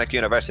Miskatonic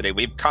University.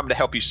 We've come to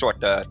help you sort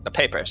the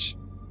papers.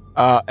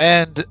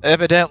 And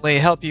evidently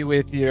help you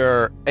with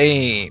your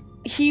aim.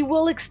 He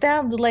will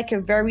extend like a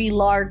very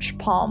large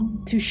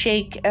palm to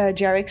shake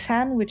Jearick's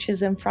hand, which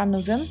is in front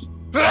of him.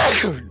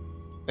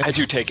 I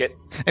do take it.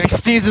 And he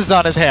sneezes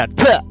on his hand.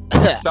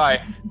 Sorry.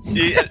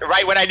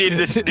 Right when I needed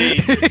to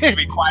sneeze, he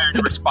required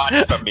a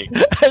response from me.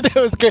 And it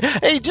was great.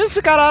 Hey, you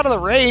just got out of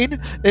the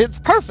rain. It's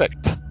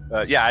perfect.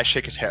 Yeah, I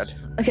shake his hand.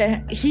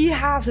 Okay, he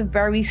has a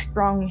very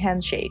strong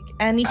handshake,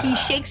 and he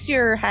shakes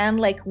your hand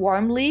like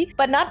warmly,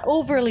 but not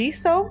overly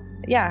so.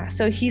 Yeah,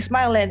 so he's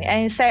smiling and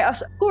he say,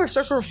 "Of course,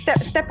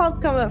 step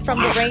out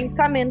from the rain.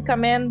 Come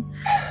in.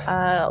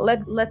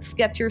 Let's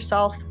get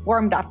yourself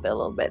warmed up a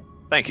little bit."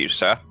 Thank you,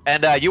 sir.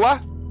 And you are?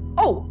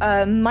 Oh,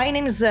 my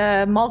name is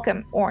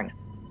Malcolm Orne.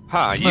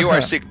 Huh, you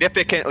are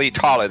significantly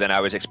taller than I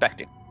was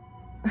expecting.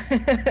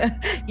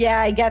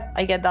 Yeah, I get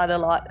that a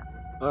lot.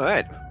 All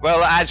right.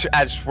 Well,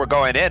 as we're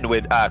going in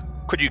with,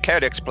 could you care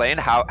to explain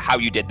how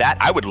you did that?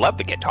 I would love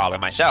to get taller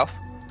myself.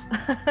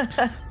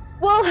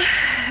 Well,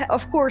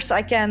 of course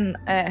I can.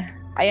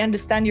 I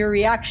understand your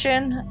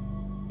reaction.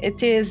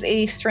 It is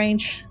a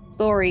strange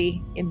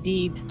story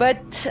indeed,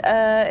 but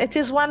it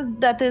is one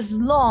that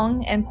is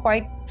long and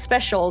quite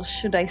special,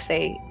 should I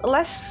say.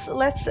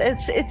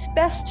 It's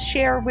best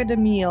share with a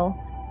meal.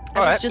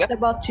 I was just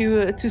about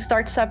to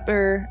start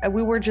supper.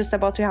 We were just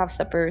about to have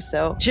supper,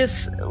 so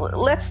just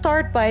let's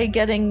start by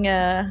getting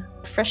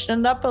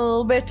freshened up a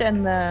little bit,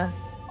 and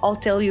I'll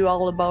tell you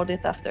all about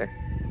it after.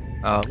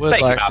 Thank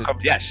you, Malcolm.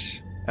 Yes.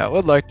 I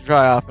would like to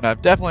try off, and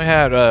I've definitely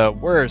had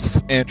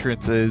worse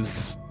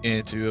entrances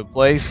into a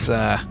place,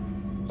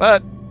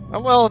 but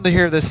I'm willing to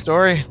hear this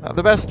story.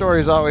 The best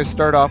stories always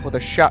start off with a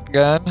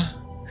shotgun.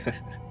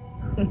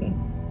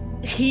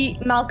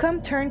 Malcolm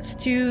turns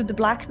to the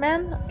black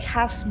man,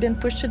 has been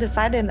pushed to the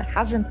side and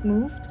hasn't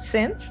moved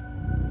since.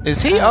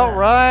 Is he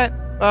alright?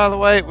 By the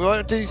way,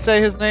 what did you say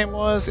his name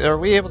was? Are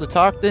we able to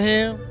talk to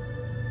him?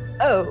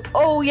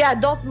 Oh yeah,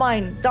 don't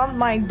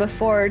mind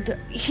before.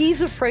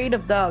 He's afraid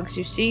of dogs,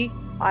 you see.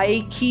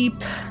 I keep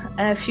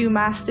a few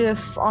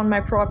mastiff on my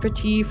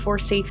property for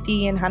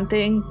safety and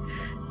hunting,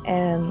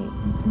 and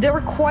they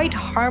were quite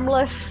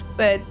harmless,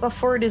 but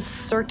before it is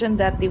certain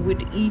that they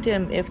would eat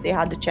him if they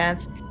had the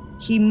chance.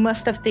 He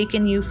must have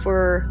taken you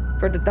for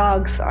the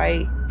dogs.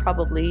 I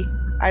don't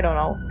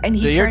know. And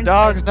do your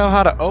dogs know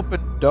how to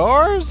open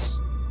doors?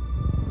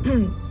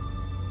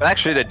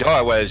 Actually, the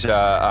door was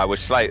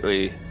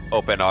slightly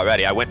open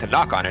already. I went to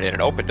knock on it and it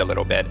opened a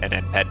little bit, and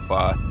then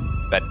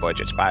Bedford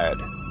just fired.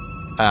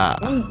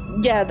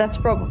 Yeah, that's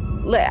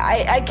probably.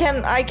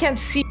 I can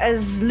see,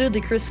 as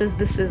ludicrous as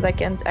this is, I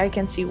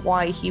can see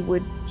why he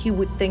would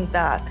think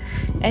that.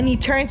 And he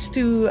turns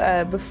to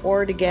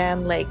Bedford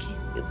again,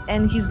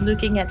 and he's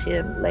looking at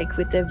him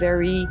with a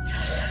very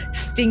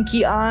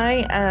stinky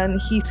eye,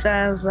 and he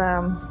says,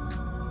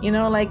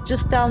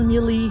 just tell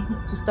Millie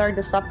to start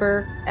the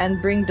supper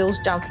and bring those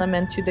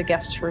gentlemen to the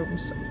guest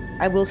rooms.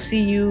 I will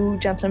see you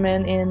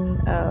gentlemen in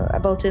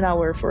about an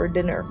hour for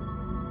dinner.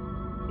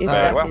 If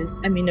that is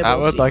amenable. I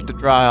would like to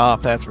dry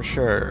off, that's for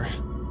sure.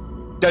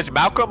 Does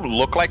Malcolm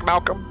look like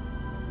Malcolm?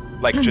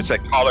 Like just a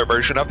taller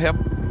version of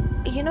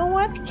him? You know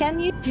what? Can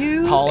you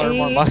do taller,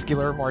 more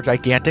muscular, more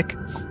gigantic?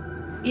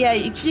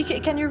 Yeah,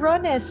 can you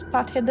run a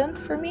spot hidden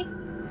for me?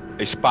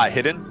 A spot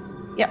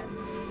hidden? Yeah.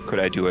 Could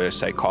I do a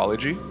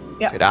psychology?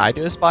 Yeah. Could I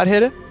do a spot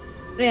hidden?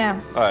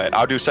 Yeah. Alright,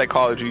 I'll do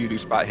psychology, you do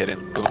spot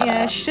hidden. Cool.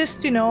 Yeah, it's just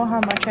to know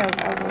how much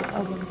I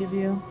will give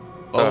you.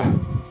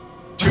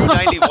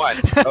 291.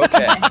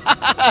 Okay.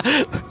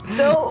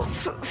 So,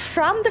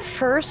 from the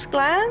first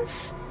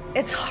glance,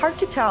 it's hard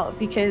to tell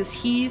because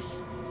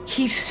he's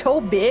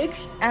so big,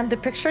 and the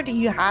picture that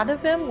you had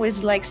of him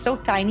was so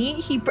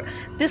tiny.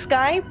 This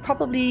guy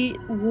probably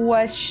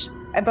was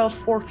about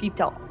 4 feet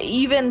tall,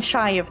 even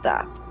shy of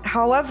that.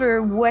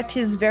 However, what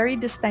is very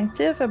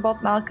distinctive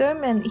about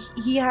Malcolm, and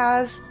he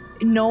has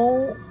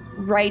no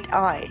right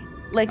eye.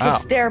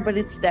 It's there, but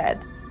it's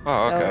dead.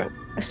 Oh, okay.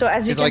 So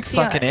as you can see,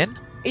 sunken in?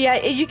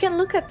 Yeah, you can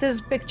look at this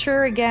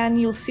picture again.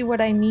 You'll see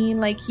what I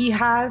mean. He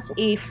has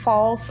a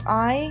false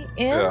eye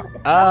in. Yeah.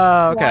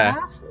 Oh, okay.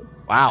 Glass.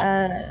 Wow.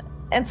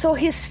 And so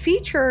his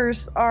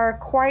features are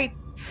quite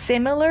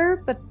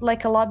similar, but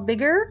a lot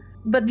bigger.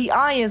 But the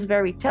eye is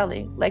very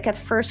telling. At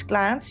first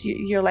glance,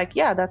 you're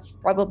yeah, that's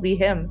probably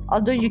him.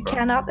 Although you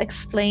cannot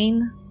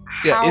explain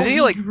how is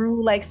he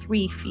grew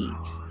 3 feet.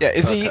 Yeah,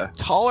 is he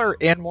taller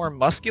and more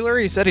muscular?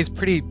 He said he's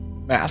pretty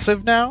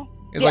massive now.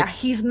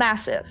 He's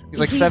massive.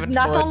 He's 7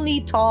 not foot.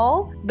 only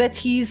tall, but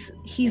he's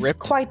ripped?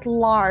 quite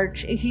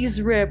large.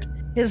 He's ripped.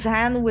 His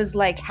hand was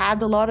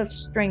had a lot of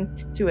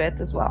strength to it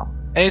as well.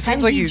 And it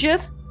seems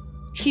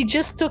he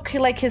just took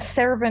his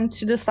servant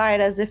to the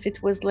side as if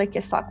it was a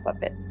sock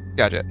puppet.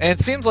 Gotcha. And it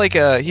seems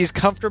he's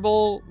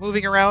comfortable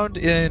moving around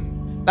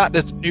in not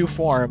this new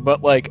form, but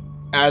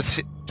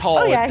as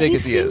tall and big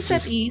as he is. He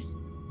seems at ease.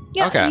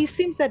 Yeah, okay. He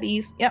seems at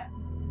ease. Yep.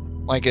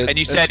 And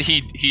you said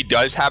he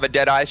does have a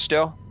dead eye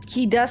still?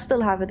 He does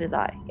still have a dead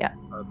eye. Yeah.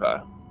 Okay.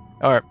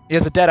 Alright. He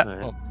has a dead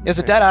eye. He has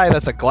a dead eye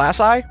that's a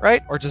glass eye,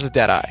 right? Or just a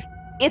dead eye?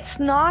 It's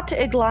not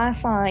a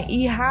glass eye.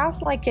 He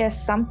has a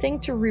something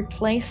to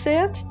replace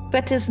it,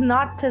 but it's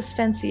not as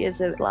fancy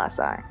as a glass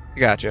eye.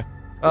 Gotcha.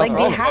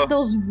 They have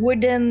those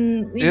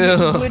wooden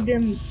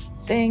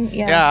thing.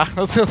 Yeah.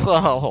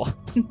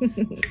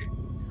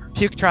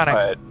 Puketronics.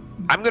 Right.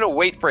 I'm gonna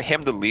wait for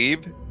him to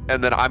leave,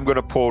 and then I'm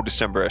gonna pull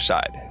December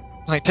aside.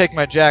 Take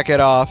my jacket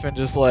off and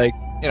just try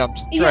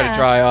to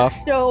dry off.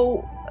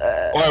 So.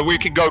 Or we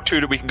can go to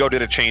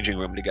the changing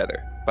room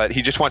together. But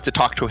he just wants to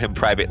talk to him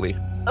privately.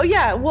 Oh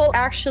yeah, well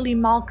actually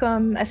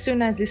Malcolm, as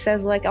soon as he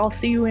says I'll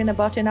see you in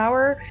about an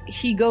hour,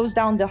 he goes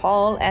down the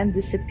hall and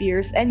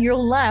disappears, and you're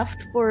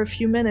left for a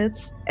few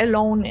minutes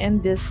alone in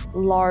this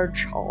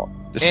large hall.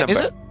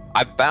 December.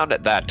 I've found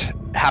that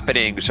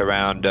happenings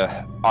around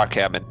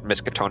Arkham and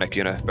Miskatonic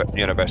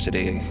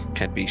University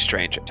can be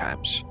strange at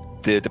times.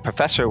 The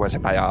professor was a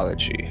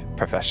biology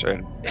professor,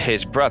 and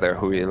his brother,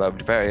 who he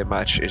loved very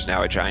much, is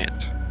now a giant.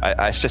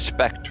 I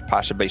suspect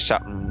possibly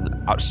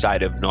something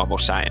outside of normal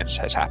science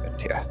has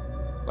happened here.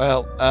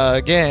 Well,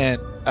 again,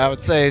 I would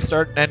say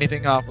starting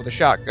anything off with a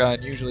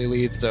shotgun usually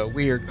leads to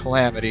weird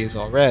calamities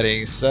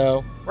already,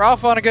 so we're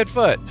off on a good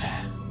foot.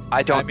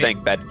 I don't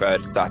think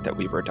Bedford thought that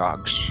we were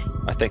dogs.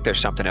 I think there's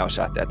something else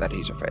out there that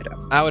he's afraid of.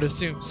 I would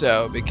assume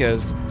so,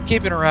 because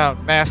keeping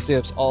around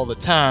mastiffs all the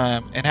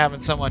time and having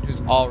someone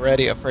who's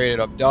already afraid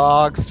of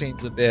dogs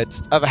seems a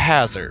bit of a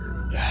hazard.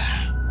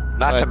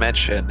 Not to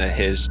mention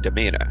his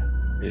demeanor.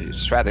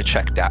 He's rather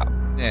checked out.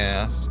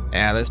 Yes.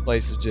 Yeah, this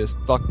place is just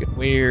fucking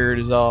weird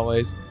as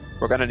always.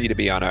 We're gonna need to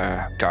be on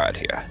our guard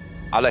here.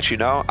 I'll let you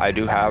know, I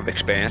do have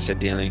experience in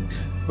dealing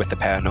with the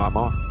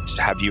paranormal.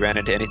 Have you ran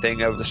into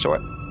anything of the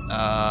sort?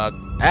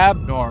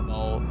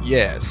 Abnormal,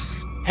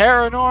 yes.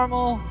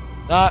 Paranormal,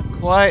 not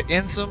quite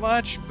in so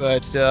much,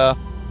 but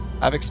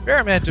I've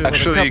experimented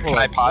with a couple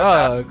of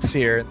drugs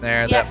here and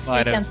there yes, that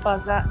might you have... can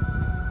pause that.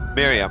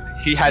 Miriam,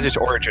 he has his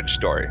origin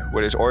story.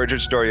 Would his origin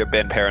story have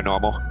been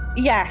paranormal?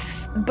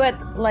 Yes, but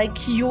like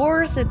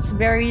yours, it's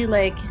very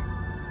like...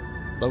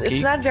 Low-key?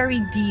 It's not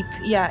very deep.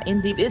 Yeah, in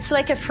deep. It's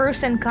like a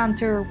first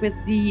encounter with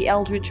the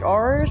Eldritch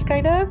Horrors,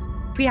 kind of.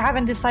 We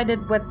haven't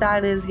decided what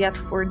that is yet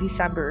for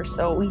December.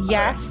 So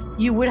yes,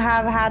 you would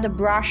have had a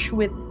brush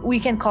with, we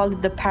can call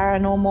it the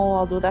paranormal,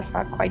 although that's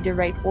not quite the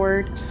right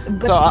word.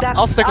 But so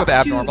I'll stick with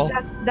abnormal.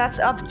 That's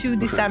up to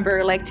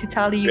December, like to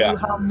tell you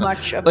how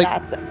much of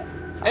that.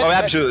 Oh,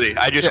 absolutely.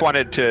 I just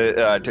wanted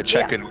to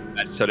check in with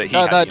that so that he...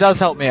 that does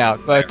help me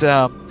out, but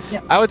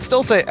I would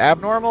still say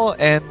abnormal,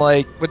 and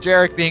like with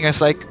Jearick being a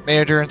psych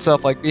major and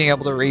stuff, like being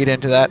able to read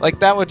into that, like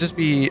that would just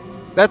be,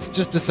 that's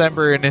just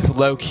December in his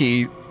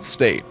low-key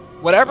state.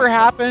 Whatever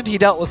happened, he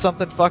dealt with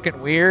something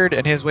fucking weird,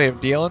 and his way of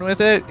dealing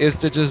with it is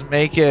to just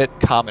make it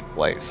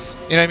commonplace.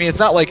 You know what I mean? It's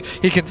not like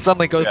he can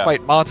suddenly go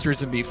fight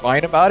monsters and be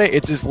fine about it.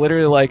 It's just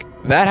literally like,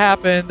 that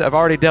happened, I've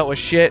already dealt with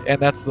shit,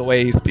 and that's the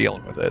way he's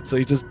dealing with it. So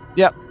he just,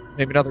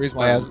 maybe another reason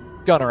why he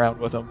hasn't gone around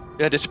with him.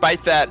 Yeah,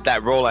 despite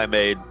that role I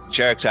made,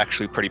 Jearick's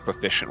actually pretty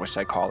proficient with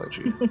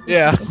psychology.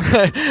 Yeah,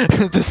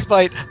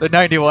 despite the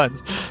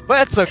 91s. But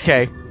that's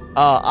okay.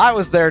 I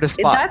was there to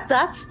spot.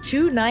 That's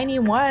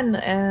 291.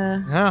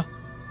 Yeah.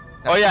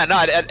 Oh yeah,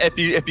 no.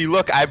 If you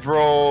look, I've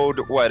rolled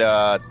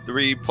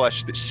 3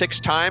 plus 6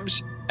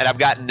 times, and I've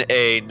gotten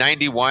a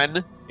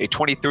 91, a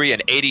 23,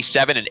 an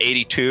 87, an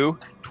 82,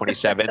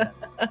 27,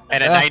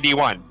 and a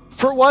 91.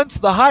 For once,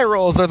 the high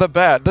rolls are the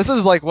bad. This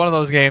is like one of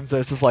those games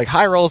that's just like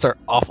high rolls are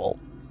awful.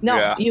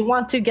 No, you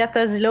want to get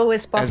as low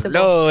as possible.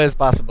 As low as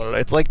possible.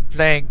 It's like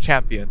playing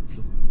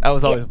champions. That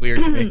was always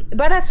weird to me.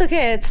 But that's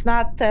okay. It's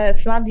not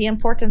the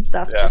important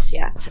stuff just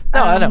yet.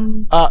 No, I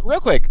know.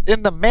 Real quick,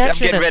 in the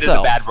mansion I'm getting rid itself,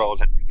 of the bad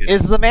rolls.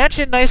 is the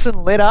mansion nice and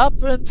lit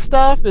up and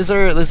stuff? Is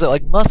it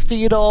like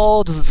musty at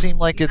all? Does it seem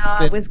like it's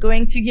been... I was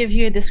going to give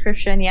you a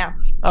description, yeah.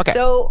 Okay.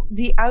 So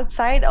the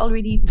outside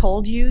already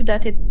told you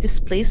that this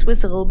place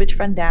was a little bit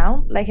run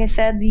down. Like I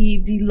said,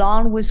 the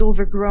lawn was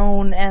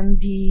overgrown, and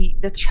the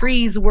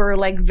trees were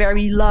like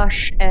very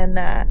lush, and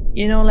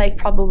like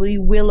probably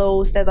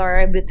willows that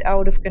are a bit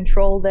out of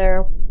control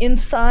there.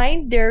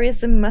 Inside there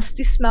is a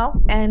musty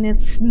smell, and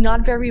it's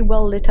not very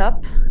well lit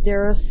up.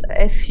 There's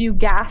a few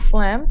gas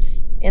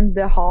lamps in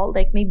the hall,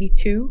 like maybe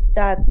 2,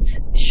 that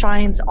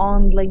shines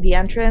on like the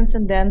entrance,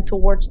 and then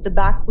towards the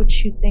back,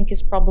 which you think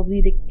is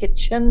probably the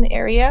kitchen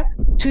area.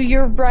 To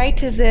your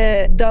right is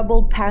a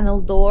double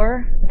panel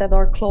door that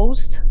are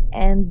closed,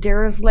 and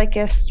there's like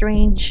a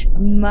strange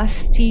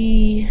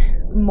musty,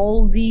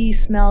 moldy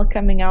smell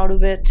coming out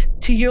of it.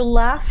 To your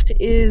left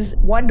is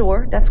one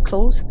door that's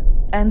closed,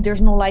 and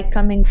there's no light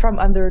coming from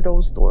under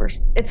those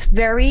doors. It's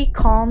very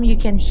calm. You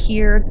can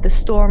hear the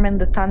storm and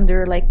the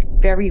thunder like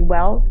very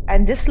well.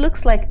 And this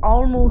looks like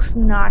almost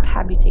not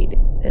habitated.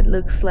 It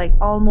looks like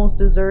almost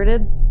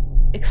deserted,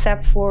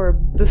 except for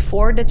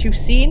before that you've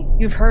seen.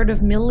 You've heard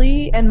of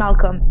Millie and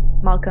Malcolm.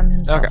 Malcolm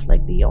himself,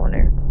 like the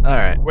owner. All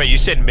right. Wait, you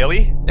said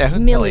Millie? Yeah,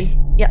 who's Millie?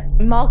 Yeah,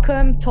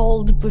 Malcolm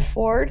told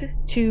Buford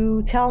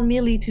to tell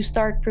Millie to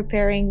start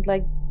preparing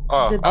like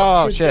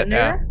the shit, dinner.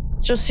 yeah.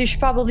 So she's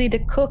probably the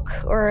cook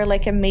or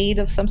like a maid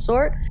of some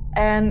sort.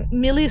 And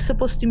Millie is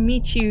supposed to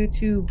meet you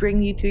to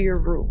bring you to your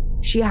room.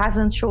 She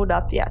hasn't showed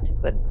up yet,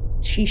 but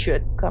she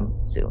should come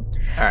soon.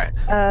 All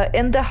right.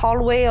 In the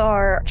hallway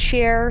are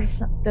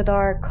chairs that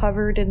are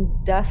covered in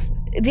dust.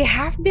 They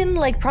have been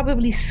like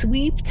probably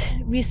swept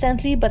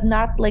recently, but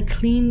not like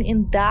clean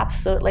in depth.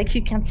 So like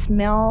you can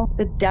smell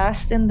the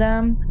dust in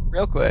them.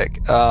 Real quick,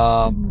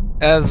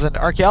 as an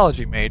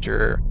archaeology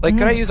major, like,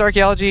 can I use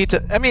archaeology to,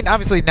 I mean,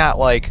 obviously not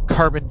like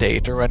carbon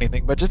date or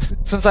anything, but just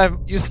since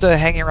I'm used to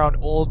hanging around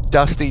old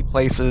dusty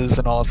places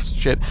and all this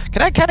shit,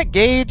 can I kind of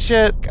gauge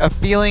a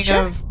feeling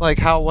of like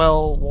how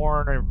well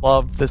worn or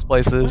loved this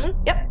place is?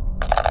 Yep.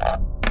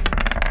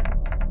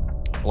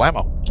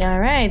 Blammo. All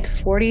right,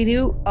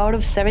 42 out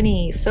of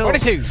 70. So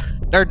 42.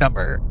 Nerd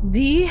number.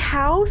 The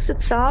house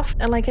itself,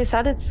 and like I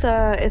said,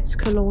 it's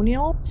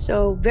colonial,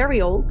 so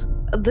very old.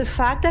 The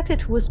fact that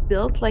it was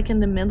built like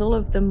in the middle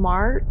of the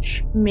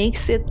march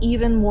makes it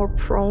even more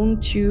prone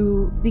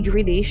to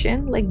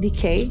degradation, like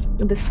decay.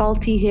 The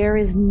salty air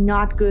is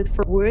not good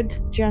for wood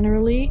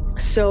generally.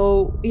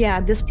 So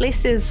yeah, this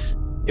place is...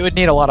 It would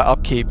need a lot of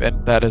upkeep,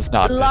 and that is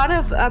not a lot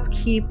of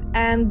upkeep,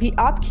 and the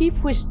upkeep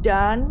was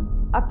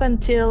done up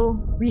until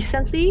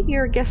recently,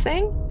 you're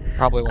guessing?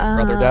 Probably when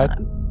brother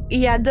died.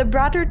 Yeah, the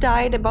brother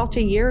died about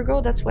a year ago.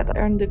 That's what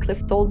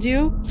Undercliff told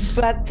you.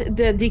 But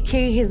the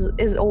decay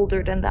is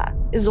older than that.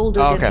 Is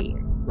older than a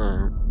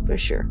year. For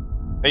sure.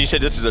 And you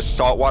said this is a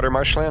saltwater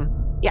marshland?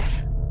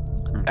 Yes.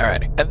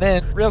 Alright. And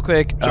then, real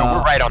quick... So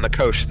we're right on the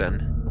coast,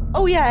 then.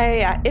 Oh,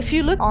 yeah. If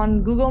you look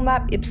on Google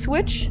Map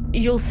Ipswich,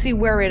 you'll see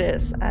where it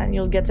is. And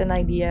you'll get an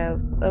idea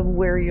of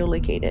where you're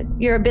located.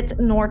 You're a bit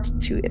north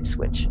to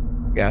Ipswich.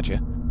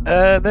 Gotcha.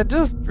 Then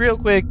just real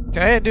quick,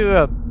 can I do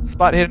a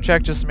spot hidden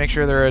check just to make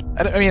sure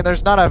I mean,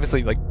 there's not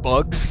obviously like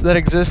bugs that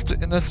exist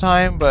in this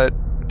time, but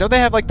don't they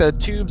have like the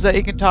tubes that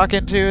you can talk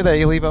into that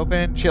you leave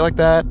open, shit like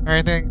that, or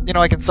anything? You know,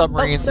 like in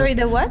submarines. Oh, sorry,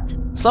 the what?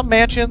 Some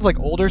mansions, like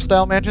older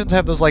style mansions,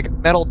 have those like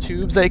metal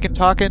tubes that you can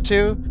talk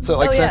into, so it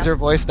like sends your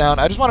voice down.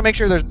 I just want to make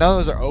sure none of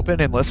those are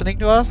open and listening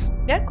to us.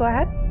 Yeah, go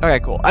ahead.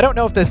 Okay, cool. I don't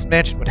know if this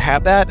mansion would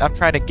have that. I'm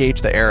trying to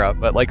gauge the era,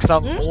 but like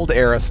some old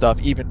era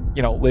stuff even,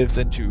 lives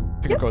into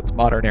finger quotes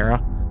modern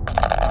era.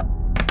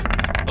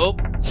 Oh.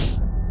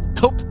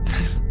 Nope.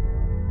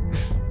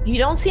 You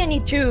don't see any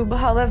tube,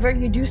 however,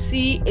 you do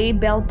see a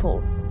bell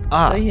pull.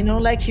 So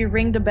like you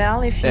ring the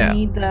bell if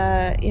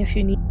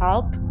you need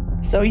help.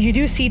 So you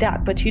do see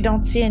that, but you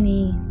don't see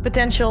any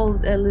potential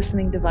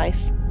listening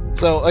device.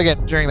 So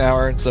again, during the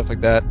hour and stuff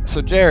like that.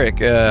 So Jearick,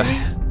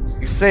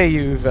 you say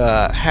you've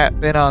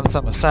been on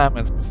some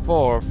assignments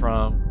before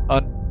from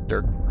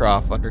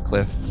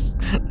Undercliff.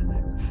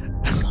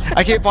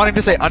 I keep wanting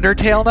to say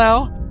Undertale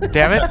now.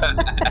 Damn it.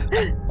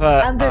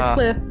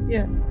 Undercliff,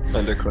 yeah.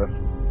 Undercliff.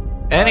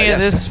 Any of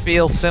this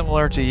feel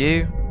similar to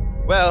you?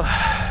 Well,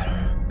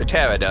 the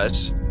Terra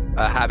does.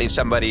 Having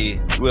somebody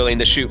willing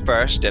to shoot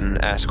first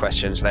and ask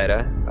questions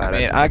later.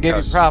 I give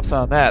you props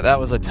on that. That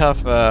was a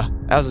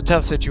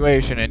tough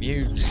situation, and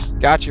you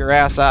got your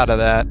ass out of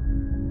that.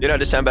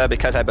 December,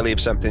 because I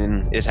believe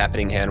something is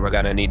happening here, and we're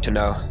gonna need to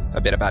know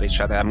a bit about each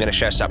other. I'm gonna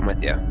share something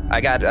with you.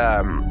 I got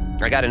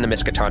into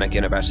Miskatonic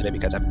University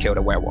because I've killed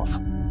a werewolf.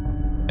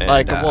 And,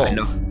 like a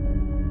wolf?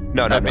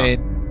 No.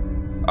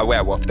 Mean, a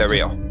werewolf. They're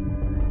real.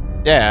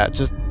 Yeah,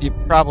 just you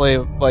probably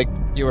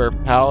you were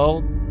how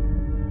old?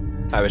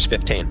 I was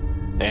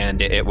 15,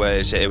 and it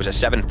was a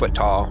 7-foot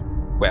tall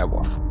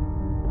werewolf.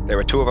 There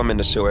were 2 of them in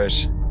the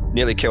sewers.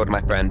 Nearly killed my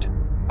friend.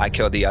 I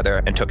killed the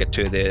other and took it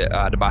to the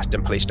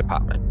Boston Police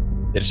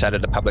Department. They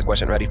decided the public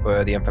wasn't ready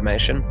for the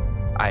information.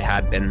 I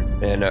had been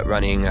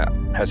running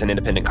as an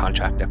independent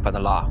contractor for the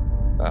law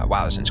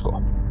while I was in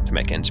school to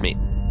make ends meet.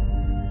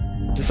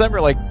 December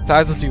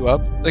sizes you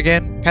up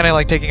again, kind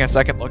of taking a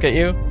second look at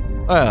you.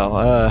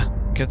 Well,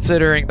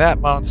 considering that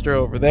monster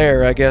over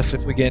there, I guess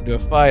if we get into a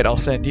fight, I'll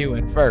send you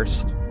in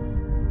first.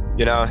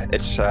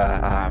 It's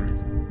I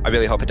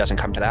really hope it doesn't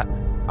come to that.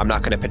 I'm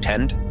not going to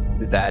pretend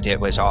that it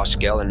was all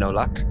skill and no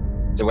luck.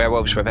 The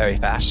werewolves were very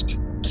fast.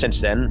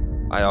 Since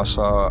then, I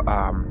also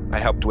I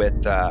helped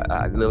with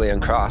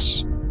Lillian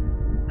Cross,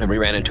 and we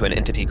ran into an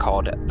entity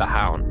called the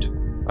Hound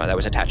that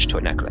was attached to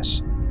a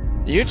necklace.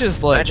 You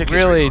just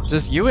really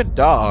just you and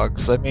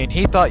dogs. I mean,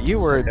 he thought you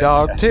were a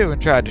dog too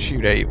and tried to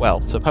shoot at you.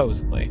 Well,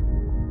 supposedly.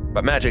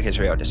 But magic is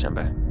real,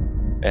 December.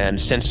 And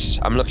since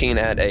I'm looking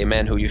at a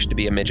man who used to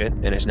be a midget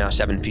and is now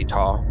 7 feet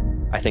tall,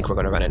 I think we're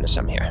going to run into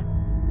some here.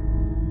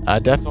 I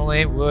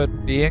definitely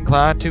would be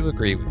inclined to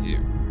agree with you.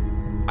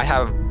 I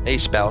have a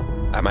spell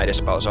at my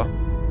disposal.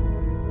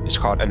 It's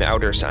called an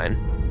Elder Sign.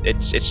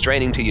 It's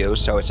draining to use,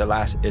 so it's a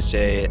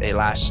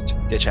last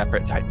ditch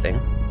effort type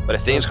thing. But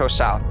if things go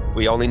south,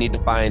 we only need to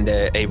find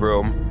a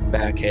room,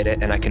 barricade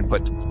it, and I can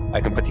put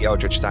the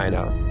Eldritch Sign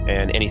out,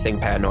 and anything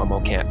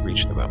paranormal can't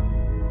reach the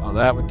room. Well,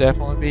 that would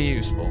definitely be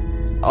useful.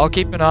 I'll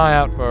keep an eye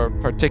out for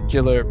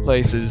particular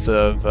places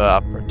of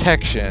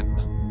protection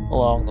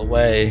along the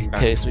way in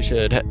case we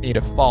should need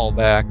a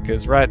fallback,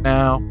 because right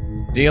now,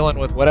 dealing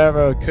with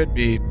whatever could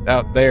be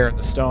out there in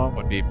the storm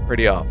would be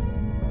pretty awful.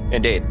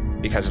 Indeed,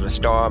 because of the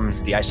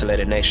storm, the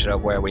isolated nature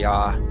of where we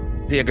are,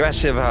 the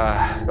aggressive,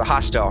 the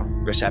hostile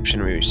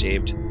reception we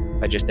received,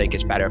 I just think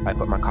it's better if I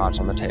put my cards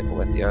on the table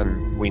with you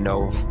and we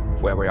know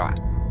where we are.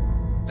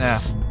 Yeah.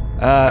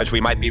 Because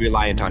we might be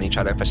reliant on each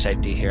other for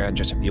safety here in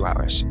just a few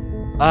hours.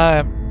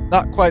 I'm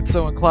not quite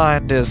so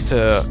inclined as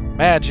to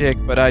magic,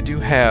 but I do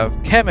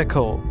have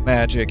chemical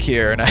magic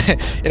here, and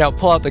I,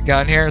 pull out the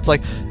gun here. It's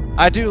like,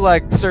 I do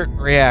like certain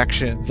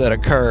reactions that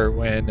occur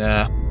when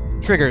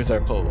triggers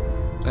are pulled,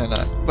 and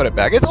I put it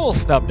back. It's a little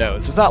snub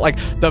nose. It's not like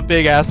the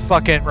big ass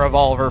fucking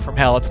revolver from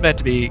hell. It's meant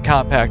to be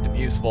compact and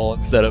useful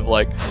instead of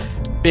like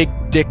big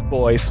dick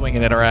boy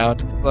swinging it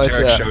around. But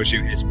Jearick shows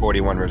you his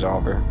 41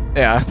 revolver.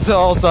 Yeah, so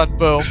all of a sudden,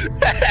 boom.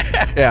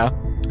 Yeah.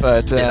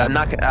 But I'm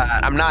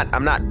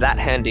not that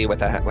handy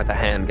with a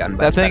handgun.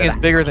 But that thing is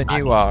bigger than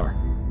you are.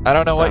 I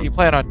don't know what you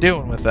plan on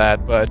doing with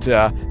that, but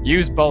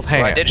use both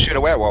hands. Well, I did shoot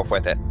a werewolf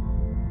with it.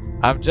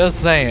 I'm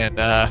just saying.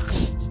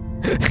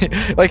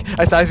 Like,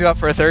 I size you up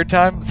for a third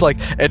time. It's like,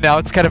 and now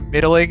it's kind of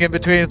middling in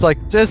between. It's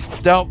like, just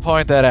don't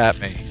point that at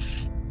me.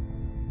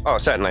 Oh,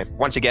 certainly.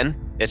 Once again,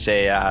 it's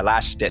a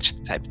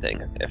last-ditch type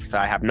thing. If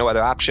I have no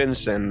other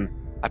options, then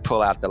I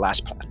pull out the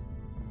last plan.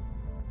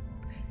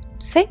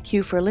 Thank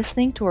you for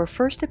listening to our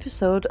first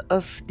episode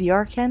of the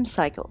Arkham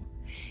Cycle.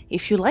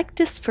 If you liked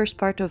this first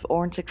part of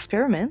Orne's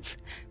experiments,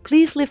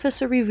 please leave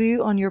us a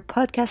review on your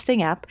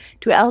podcasting app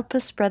to help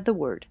us spread the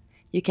word.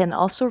 You can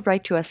also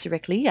write to us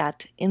directly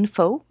at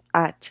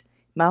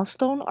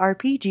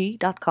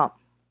info@milestonerpg.com.